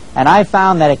question, and I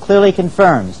found that it clearly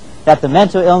confirms that the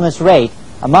mental illness rate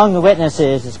among the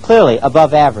witnesses is clearly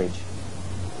above average.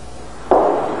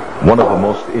 One of the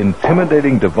most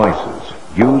intimidating devices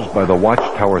used by the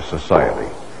Watchtower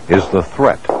Society is the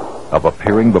threat of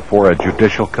appearing before a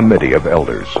judicial committee of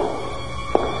elders.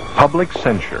 Public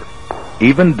censure,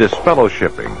 even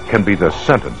disfellowshipping, can be the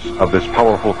sentence of this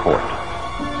powerful court.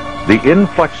 The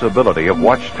inflexibility of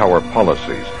Watchtower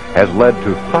policies has led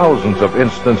to thousands of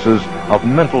instances of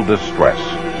mental distress,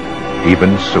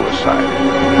 even suicide.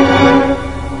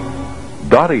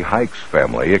 Dottie Hike's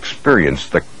family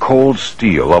experienced the cold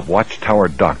steel of Watchtower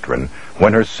doctrine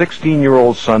when her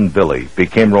 16-year-old son Billy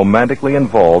became romantically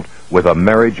involved with a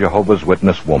married Jehovah's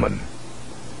Witness woman.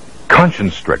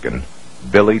 Conscience-stricken,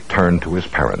 Billy turned to his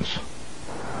parents.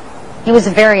 He was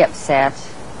very upset,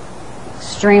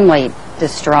 extremely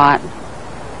distraught,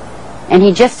 and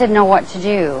he just didn't know what to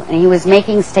do. And he was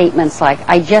making statements like,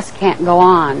 I just can't go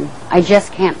on. I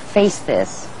just can't face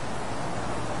this.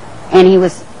 And he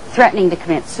was threatening to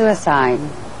commit suicide.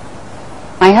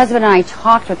 My husband and I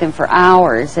talked with him for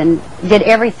hours and did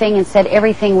everything and said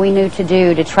everything we knew to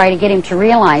do to try to get him to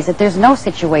realize that there's no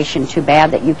situation too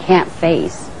bad that you can't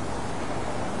face.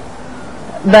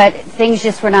 But things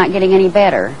just were not getting any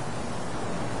better.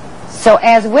 So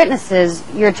as witnesses,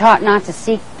 you're taught not to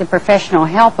seek the professional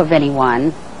help of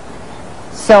anyone.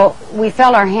 So we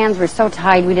felt our hands were so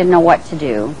tied we didn't know what to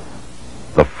do.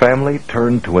 The family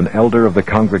turned to an elder of the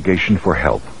congregation for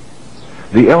help.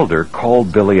 The elder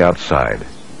called Billy outside,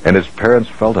 and his parents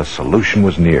felt a solution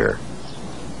was near.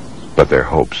 But their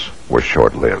hopes were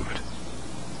short-lived.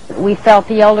 we felt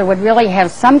the elder would really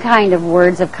have some kind of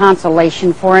words of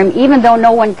consolation for him, even though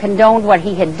no one condoned what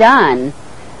he had done.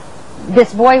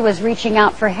 This boy was reaching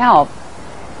out for help,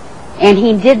 and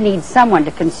he did need someone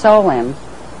to console him.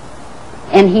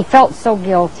 And he felt so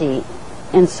guilty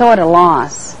and so at a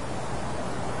loss.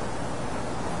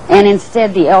 And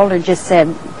instead the elder just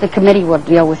said, the committee will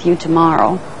deal with you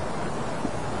tomorrow.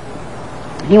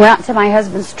 He went out to my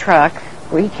husband's truck,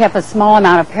 where he kept a small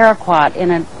amount of paraquat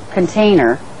in a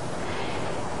container.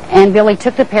 And Billy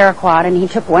took the paraquat and he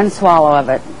took one swallow of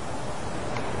it.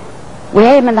 We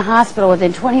had him in the hospital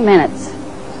within 20 minutes.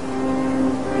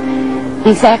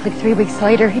 Exactly 3 weeks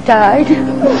later, he died.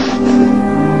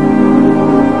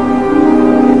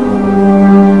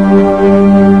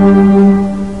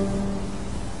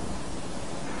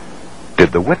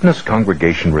 Did the witness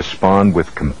congregation respond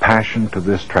with compassion to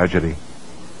this tragedy?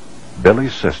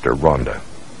 Billy's sister, Rhonda.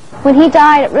 When he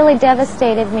died, it really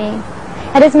devastated me.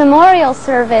 At his memorial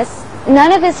service,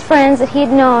 none of his friends that he'd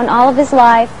known all of his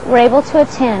life were able to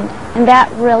attend, and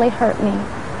that really hurt me.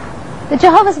 The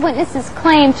Jehovah's Witnesses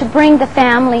claim to bring the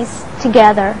families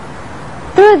together.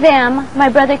 Through them, my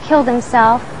brother killed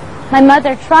himself. My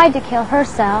mother tried to kill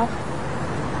herself.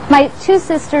 My 2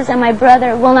 sisters and my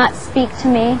brother will not speak to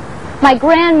me. My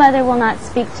grandmother will not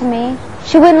speak to me.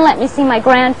 She wouldn't let me see my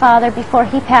grandfather before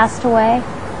he passed away.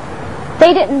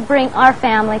 They didn't bring our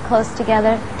family close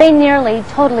together. They nearly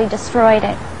totally destroyed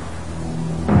it.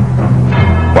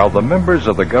 While the members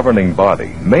of the governing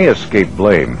body may escape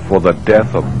blame for the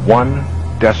death of one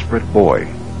desperate boy,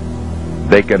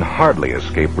 they can hardly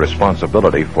escape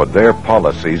responsibility for their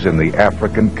policies in the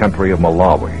African country of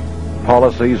Malawi.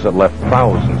 Policies that left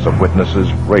thousands of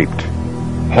witnesses raped,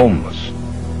 homeless,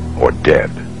 or dead.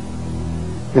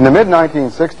 In the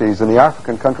mid-1960s, in the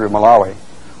African country of Malawi,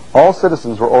 all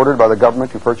citizens were ordered by the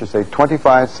government to purchase a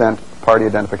 25-cent party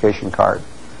identification card.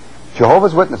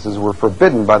 Jehovah's Witnesses were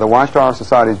forbidden by the Watchtower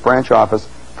Society's branch office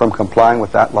from complying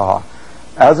with that law.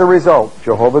 As a result,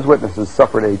 Jehovah's Witnesses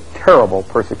suffered a terrible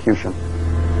persecution.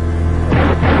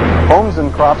 Homes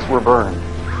and crops were burned,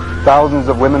 thousands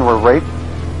of women were raped,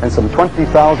 and some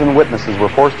 20,000 witnesses were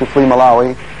forced to flee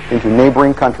Malawi into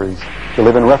neighboring countries to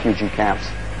live in refugee camps,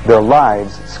 their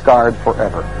lives scarred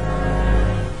forever.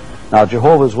 Now,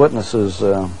 Jehovah's Witnesses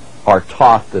are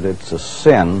taught that it's a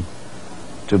sin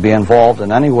to be involved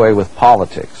in any way with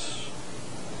politics.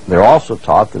 They're also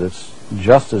taught that it's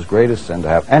just as great a sin to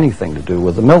have anything to do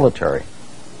with the military.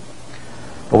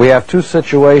 But we have 2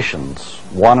 situations,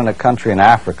 one in a country in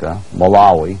Africa,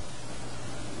 Malawi,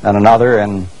 and another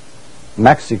in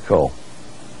Mexico,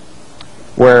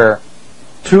 where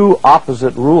 2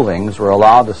 opposite rulings were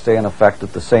allowed to stay in effect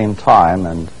at the same time,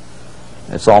 and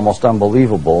it's almost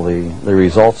unbelievable, the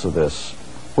results of this.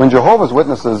 When Jehovah's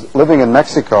Witnesses living in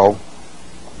Mexico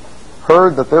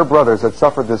heard that their brothers had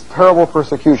suffered this terrible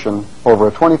persecution over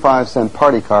a 25-cent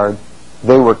party card,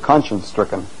 they were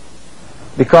conscience-stricken.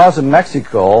 Because in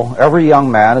Mexico, every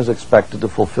young man is expected to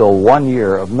fulfill 1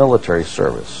 year of military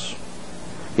service.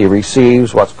 He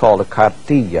receives what's called a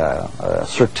cartilla, a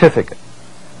certificate.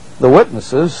 The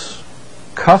witnesses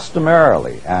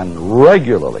customarily and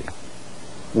regularly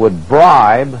would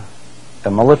bribe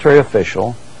a military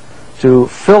official to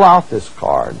fill out this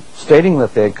card, stating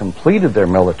that they had completed their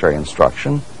military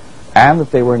instruction and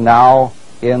that they were now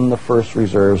in the first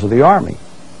reserves of the Army.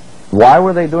 Why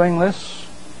were they doing this?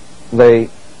 They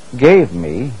gave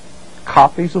me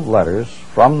copies of letters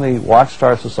from the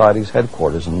Watchtower Society's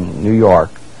headquarters in New York,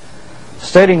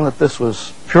 stating that this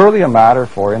was purely a matter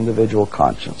for individual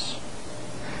conscience,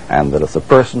 and that if the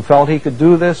person felt he could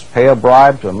do this, pay a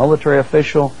bribe to a military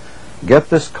official, get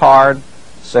this card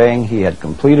saying he had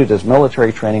completed his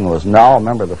military training and was now a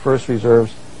member of the First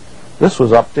Reserves, this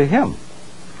was up to him.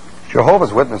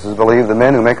 Jehovah's Witnesses believe the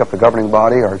men who make up the governing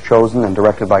body are chosen and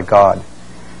directed by God.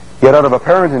 Yet out of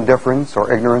apparent indifference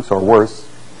or ignorance or worse,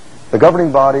 the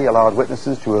governing body allowed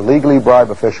witnesses to illegally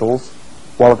bribe officials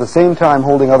while at the same time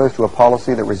holding others to a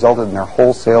policy that resulted in their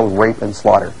wholesale rape and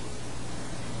slaughter.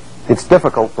 It's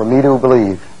difficult for me to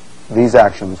believe these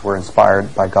actions were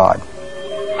inspired by God.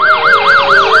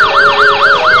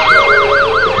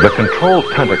 The controlled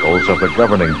tentacles of the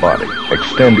governing body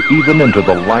extend even into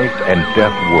the life and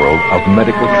death world of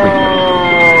medical treatment.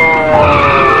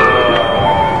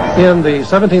 In the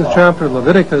 17th chapter of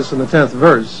Leviticus, in the 10th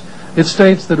verse, it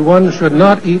states that one should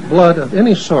not eat blood of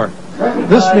any sort.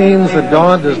 This means that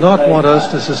God does not want us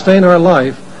to sustain our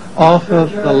life off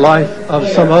of the life of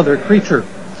some other creature.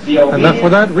 And that for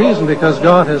that reason, because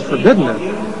God has forbidden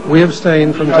it, we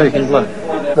abstain from taking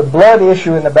blood. The blood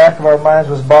issue in the back of our minds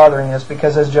was bothering us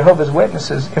because as Jehovah's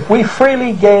Witnesses, if we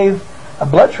freely gave a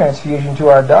blood transfusion to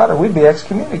our daughter, we'd be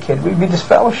excommunicated. We'd be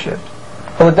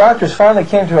disfellowshipped. Well, the doctors finally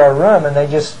came to our room, and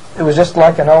it was just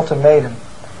like an ultimatum.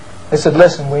 They said,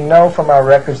 listen, we know from our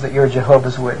records that you're a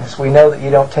Jehovah's Witness. We know that you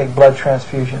don't take blood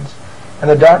transfusions. And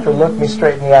the doctor looked me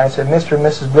straight in the eye and said, Mr. and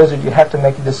Mrs. Blizzard, you have to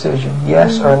make a decision,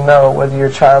 yes or no, whether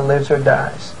your child lives or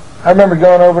dies. I remember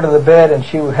going over to the bed, and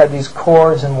she had these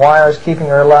cords and wires keeping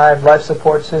her alive, life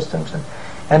support systems,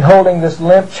 and holding this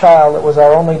limp child that was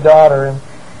our only daughter,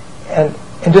 and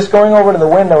just going over to the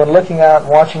window and looking out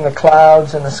and watching the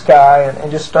clouds and the sky,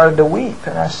 and just started to weep.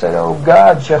 And I said, oh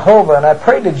God, Jehovah, and I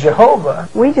prayed to Jehovah.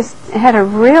 We just had a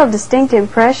real distinct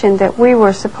impression that we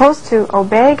were supposed to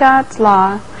obey God's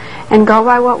law and go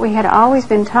by what we had always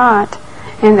been taught,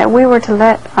 and that we were to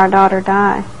let our daughter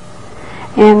die.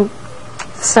 And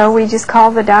so we just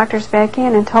called the doctors back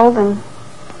in and told them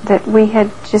that we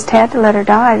had just had to let her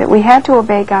die, that we had to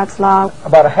obey God's law.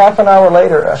 About a half an hour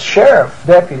later, a sheriff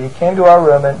deputy came to our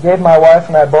room and gave my wife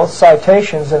and I both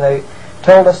citations, and they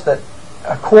told us that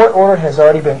a court order has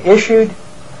already been issued.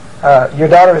 Your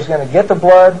daughter is going to get the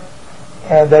blood,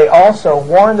 and they also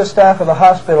warned the staff of the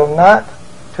hospital not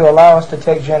to allow us to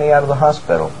take Jenny out of the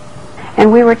hospital.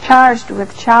 And we were charged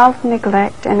with child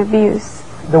neglect and abuse.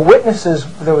 The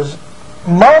witnesses, there was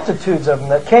multitudes of them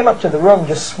that came up to the room,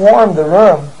 just swarmed the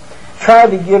room, tried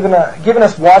to giving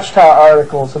us Watchtower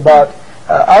articles about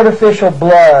artificial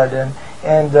blood,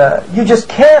 and you just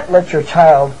can't let your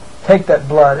child take that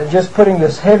blood, and just putting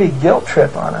this heavy guilt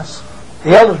trip on us.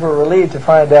 The elders were relieved to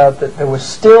find out that there was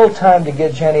still time to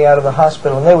get Jenny out of the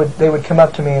hospital, and they would come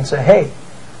up to me and say, hey,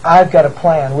 I've got a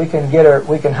plan. We can get her,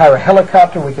 we can hire a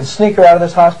helicopter, we can sneak her out of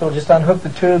this hospital, just unhook the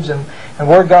tubes, and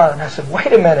we're gone. And I said,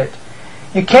 wait a minute.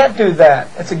 You can't do that.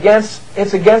 It's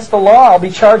against the law. I'll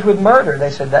be charged with murder. They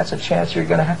said, that's a chance you're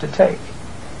going to have to take.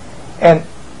 And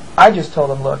I just told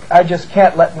them, look, I just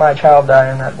can't let my child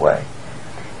die in that way.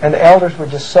 And the elders were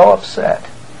just so upset.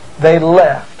 They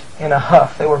left in a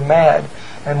huff. They were mad.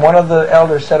 And one of the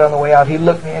elders said on the way out, he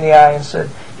looked me in the eye and said,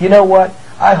 you know what?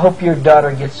 I hope your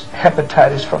daughter gets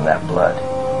hepatitis from that blood.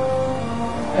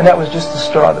 And that was just the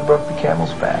straw that broke the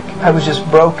camel's back. I was just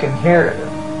broken here.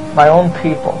 My own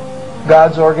people,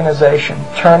 God's organization,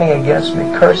 turning against me,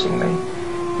 cursing me,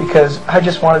 because I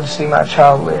just wanted to see my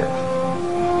child live.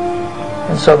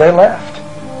 And so they left.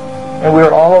 And we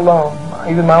were all alone.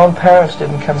 Even my own parents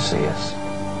didn't come see us.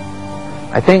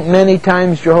 I think many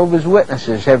times Jehovah's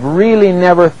Witnesses have really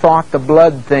never thought the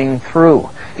blood thing through.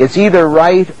 It's either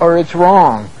right or it's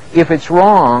wrong. If it's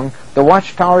wrong, the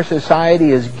Watchtower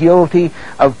Society is guilty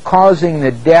of causing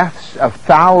the deaths of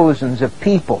thousands of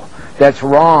people. That's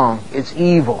wrong. It's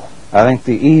evil. I think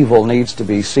the evil needs to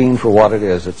be seen for what it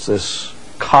is. It's this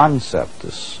concept,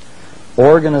 this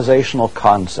organizational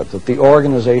concept, that the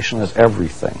organization is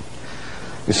everything.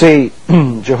 You see,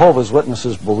 Jehovah's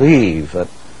Witnesses believe that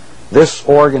this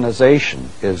organization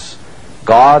is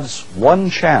God's one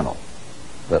channel,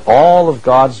 that all of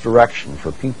God's direction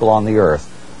for people on the earth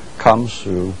comes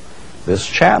through this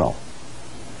channel.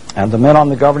 And the men on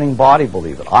the governing body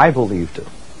believe it. I believed it.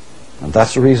 And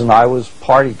that's the reason I was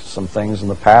party to some things in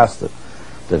the past that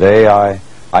today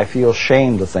I feel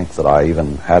shame to think that I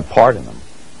even had part in them.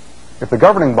 If the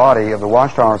governing body of the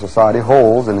Watchtower Society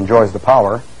holds and enjoys the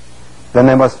power, then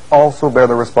they must also bear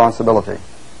the responsibility.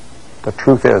 The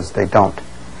truth is, they don't.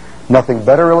 Nothing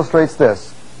better illustrates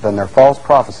this than their false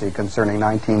prophecy concerning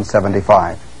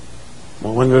 1975.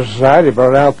 Well, when the Society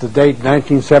brought out the date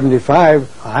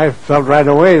 1975, I felt right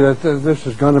away that this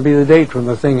is going to be the date when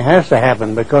the thing has to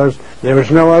happen, because there was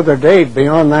no other date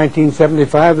beyond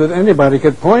 1975 that anybody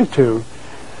could point to.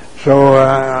 So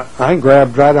I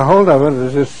grabbed right a hold of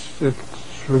it as it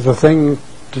was a thing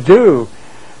to do,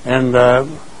 and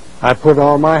I put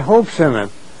all my hopes in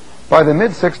it. By the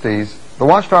mid-60s, the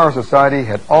Watchtower Society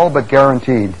had all but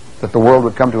guaranteed that the world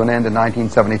would come to an end in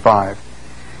 1975.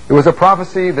 It was a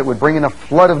prophecy that would bring in a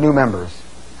flood of new members,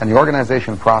 and the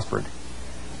organization prospered.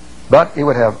 But it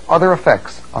would have other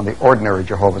effects on the ordinary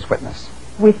Jehovah's Witness.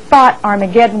 We thought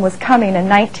Armageddon was coming in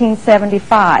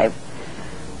 1975.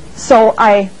 So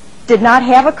I did not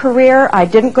have a career. I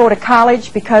didn't go to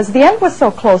college because the end was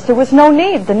so close. There was no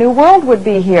need. The new world would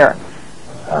be here.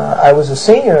 I was a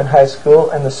senior in high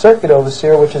school, and the circuit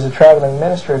overseer, which is a traveling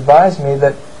minister, advised me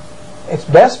that it's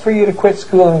best for you to quit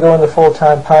school and go into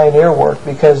full-time pioneer work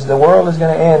because the world is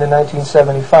going to end in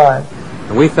 1975.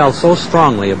 And we felt so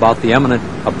strongly about the imminent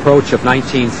approach of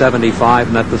 1975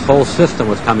 and that this whole system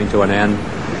was coming to an end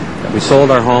that we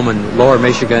sold our home in Lower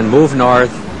Michigan, moved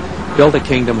north, built a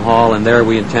Kingdom Hall, and there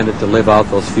we intended to live out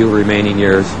those few remaining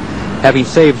years, having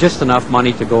saved just enough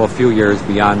money to go a few years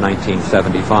beyond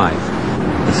 1975.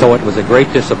 And so it was a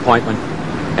great disappointment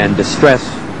and distress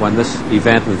when this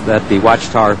event that the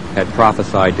Watchtower had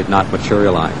prophesied did not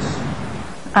materialize.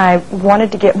 I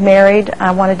wanted to get married,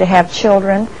 I wanted to have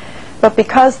children, but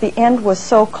because the end was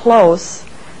so close,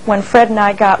 when Fred and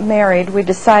I got married, we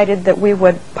decided that we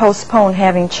would postpone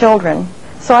having children.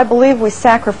 So I believe we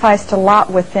sacrificed a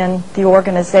lot within the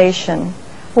organization.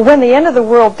 Well, when the end of the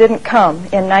world didn't come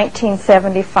in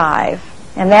 1975,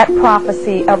 and that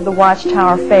prophecy of the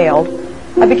Watchtower failed,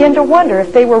 I began to wonder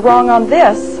if they were wrong on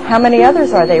this, how many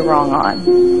others are they wrong on?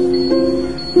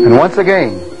 And once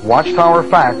again, Watchtower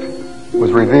fact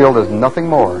was revealed as nothing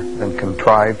more than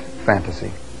contrived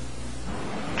fantasy.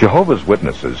 Jehovah's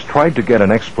Witnesses tried to get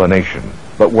an explanation,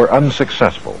 but were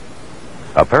unsuccessful.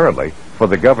 Apparently, for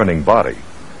the governing body,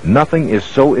 nothing is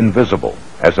so invisible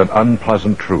as an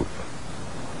unpleasant truth.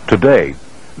 Today,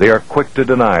 they are quick to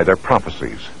deny their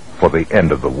prophecies for the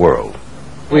end of the world.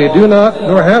 We do not,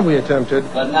 nor have we attempted,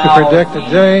 to predict a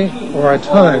day or a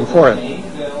time for it.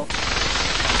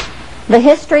 The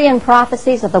history and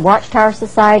prophecies of the Watchtower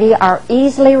Society are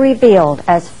easily revealed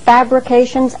as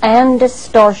fabrications and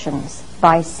distortions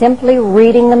by simply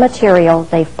reading the material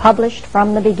they've published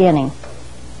from the beginning.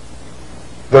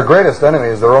 Their greatest enemy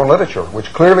is their own literature,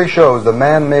 which clearly shows the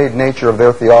man-made nature of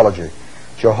their theology.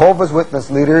 Jehovah's Witness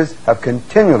leaders have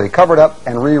continually covered up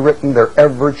and rewritten their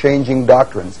ever-changing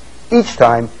doctrines, each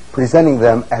time presenting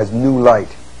them as new light.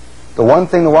 The one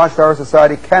thing the Watchtower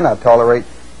Society cannot tolerate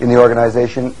in the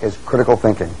organization is critical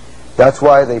thinking. That's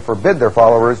why they forbid their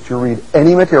followers to read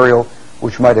any material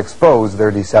which might expose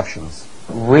their deceptions.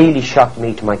 Really shocked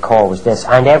me to my core was this,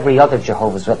 and every other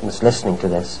Jehovah's Witness listening to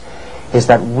this, is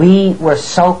that we were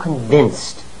so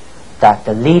convinced that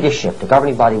the leadership, the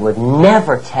governing body, would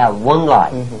never tell one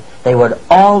lie. They would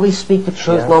always speak the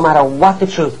truth, no matter what the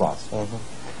truth was.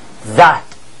 That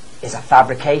is a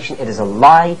fabrication. It is a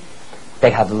lie.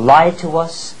 They have lied to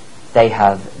us. They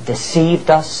have deceived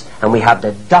us, and we have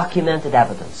the documented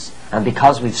evidence. And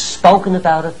because we've spoken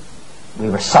about it, we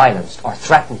were silenced or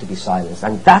threatened to be silenced.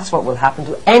 And that's what will happen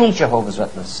to any Jehovah's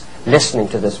Witness listening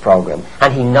to this program.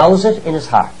 And he knows it in his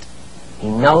heart. He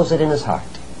knows it in his heart.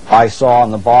 I saw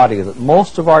in the body that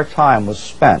most of our time was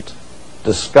spent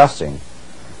discussing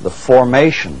the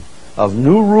formation of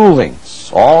new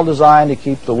rulings, all designed to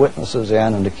keep the witnesses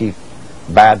in and to keep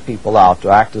bad people out, to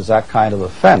act as that kind of a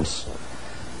fence.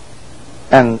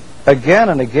 And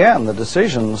again, the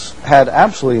decisions had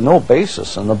absolutely no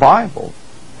basis in the Bible.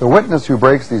 The witness who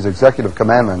breaks these executive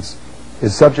commandments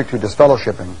is subject to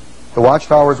disfellowshipping, the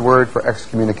Watchtower's word for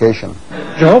excommunication.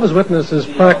 Jehovah's Witnesses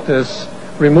practice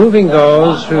removing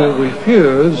those who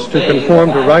refuse to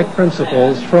conform to right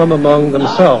principles from among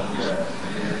themselves.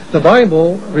 The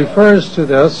Bible refers to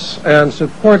this and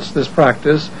supports this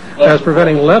practice as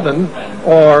preventing leaven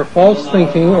or false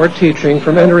thinking or teaching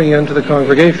from entering into the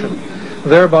congregation,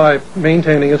 thereby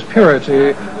maintaining its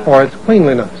purity or its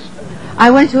cleanliness. I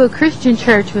went to a Christian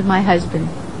church with my husband,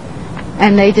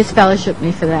 and they disfellowshipped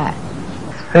me for that.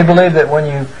 They believe that when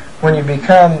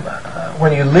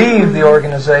you leave the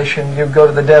organization, you go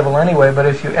to the devil anyway, but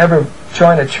if you ever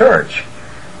join a church,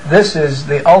 this is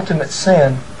the ultimate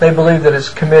sin. They believe that it's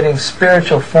committing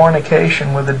spiritual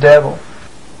fornication with the devil.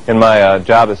 In my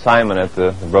job assignment at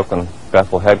the Brooklyn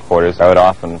Bethel headquarters, I would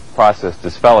often process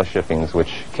disfellowshippings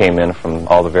which came in from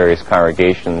all the various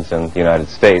congregations in the United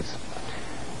States.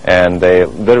 And they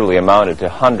literally amounted to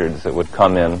hundreds that would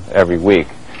come in every week.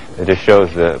 It just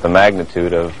shows the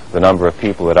magnitude of the number of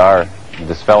people that are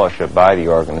disfellowshipped by the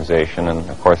organization. And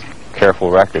of course,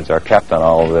 careful records are kept on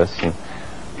all of this,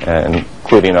 and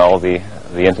including all the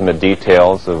intimate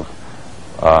details of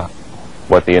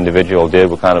what the individual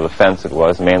did, what kind of offense it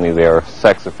was. Mainly they are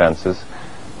sex offenses,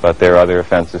 but there are other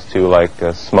offenses too, like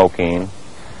smoking,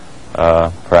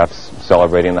 perhaps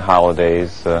celebrating the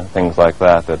holidays, things like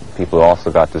that people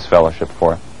also got disfellowship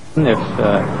for. If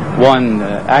one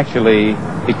actually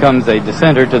becomes a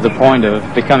dissenter to the point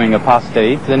of becoming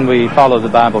apostate, then we follow the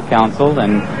Bible counsel,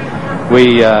 and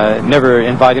we never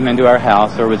invite him into our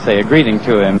house or would say a greeting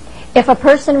to him. If a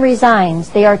person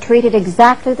resigns, they are treated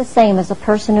exactly the same as a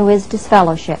person who is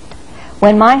disfellowshipped.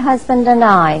 When my husband and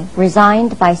I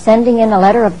resigned by sending in a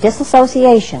letter of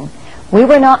disassociation, we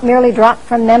were not merely dropped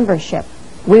from membership.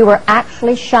 We were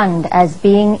actually shunned as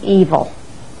being evil.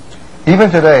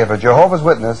 Even today, if a Jehovah's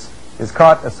Witness is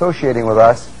caught associating with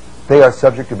us, they are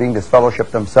subject to being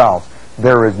disfellowshipped themselves.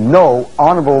 There is no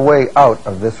honorable way out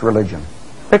of this religion.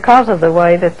 Because of the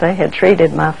way that they had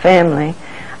treated my family,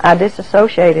 I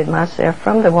disassociated myself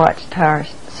from the Watchtower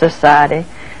Society,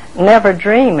 never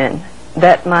dreaming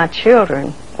that my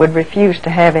children would refuse to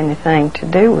have anything to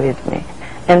do with me.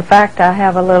 In fact, I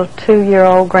have a little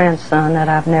 2-year-old grandson that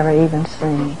I've never even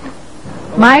seen.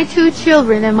 My 2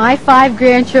 children and my 5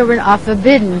 grandchildren are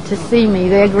forbidden to see me,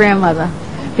 their grandmother,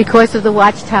 because of the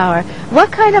Watchtower.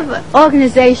 What kind of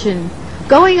organization,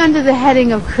 going under the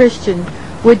heading of Christian,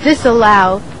 would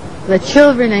disallow the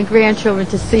children and grandchildren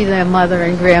to see their mother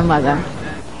and grandmother?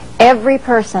 Every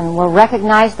person will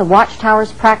recognize the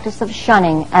Watchtower's practice of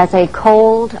shunning as a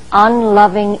cold,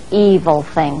 unloving, evil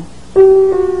thing.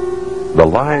 The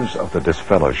lives of the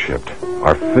disfellowshipped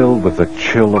are filled with the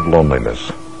chill of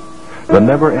loneliness, the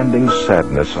never-ending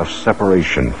sadness of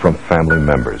separation from family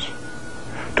members.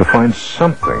 To find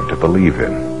something to believe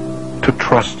in, to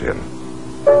trust in,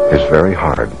 is very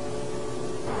hard.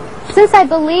 Since I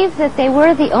believed that they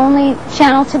were the only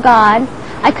channel to God,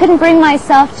 I couldn't bring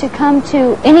myself to come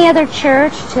to any other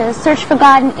church, to search for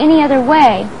God in any other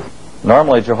way.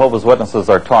 Normally, Jehovah's Witnesses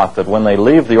are taught that when they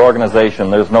leave the organization,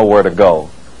 there's nowhere to go.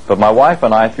 But my wife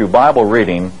and I, through Bible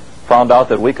reading, found out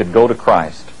that we could go to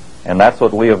Christ. And that's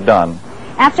what we have done.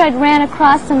 After I'd ran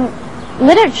across some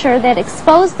literature that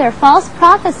exposed their false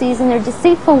prophecies and their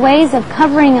deceitful ways of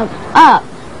covering them up,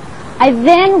 I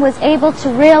then was able to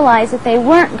realize that they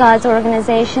weren't God's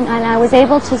organization, and I was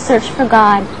able to search for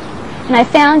God. And I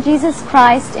found Jesus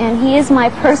Christ, and He is my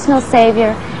personal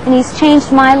Savior, and He's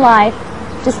changed my life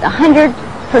just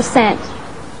 100%.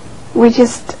 We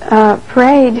just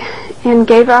prayed and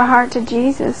gave our heart to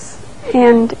Jesus,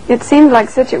 and it seemed like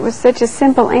it was such a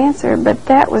simple answer, but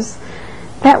that was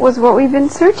what we've been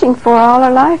searching for all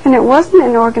our life, and it wasn't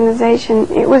an organization.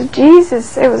 It was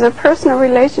Jesus. It was a personal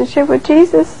relationship with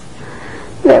Jesus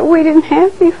that we didn't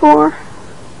have before.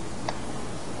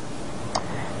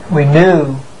 We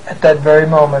knew at that very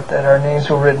moment that our names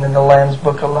were written in the Lamb's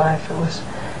Book of Life.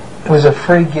 It was a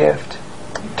free gift,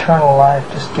 eternal life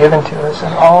just given to us,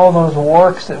 and all those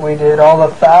works that we did, all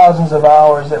the thousands of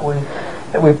hours that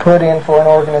we put in for an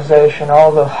organization,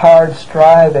 all the hard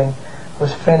striving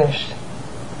was finished.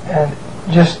 And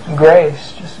just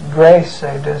grace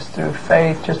saved us through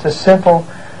faith, just a simple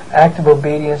act of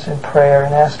obedience and prayer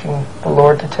and asking the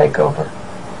Lord to take over.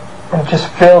 And it just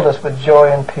filled us with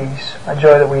joy and peace, a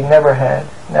joy that we never had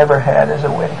as a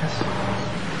witness.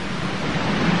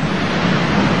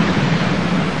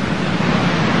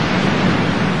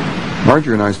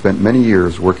 Marjorie and I spent many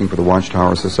years working for the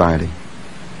Watchtower Society,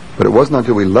 but it wasn't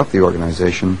until we left the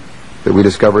organization that we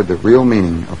discovered the real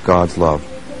meaning of God's love.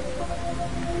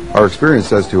 Our experience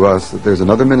says to us that there's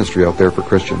another ministry out there for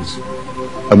Christians,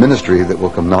 a ministry that will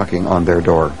come knocking on their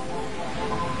door.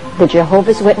 The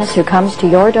Jehovah's Witness who comes to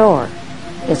your door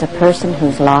is a person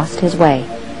who's lost his way.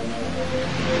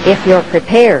 If you're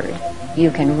prepared,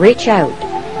 you can reach out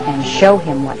and show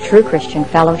him what true Christian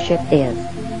fellowship is.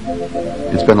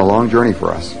 It's been a long journey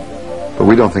for us, but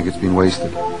we don't think it's been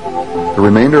wasted. The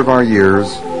remainder of our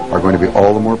years are going to be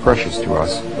all the more precious to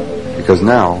us, because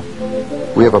now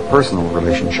we have a personal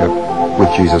relationship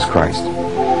with Jesus Christ.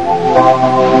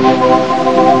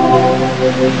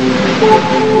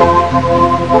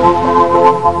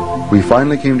 We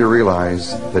finally came to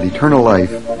realize that eternal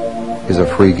life is a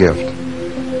free gift.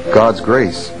 God's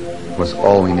grace was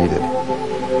all we needed.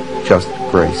 Just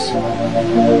grace.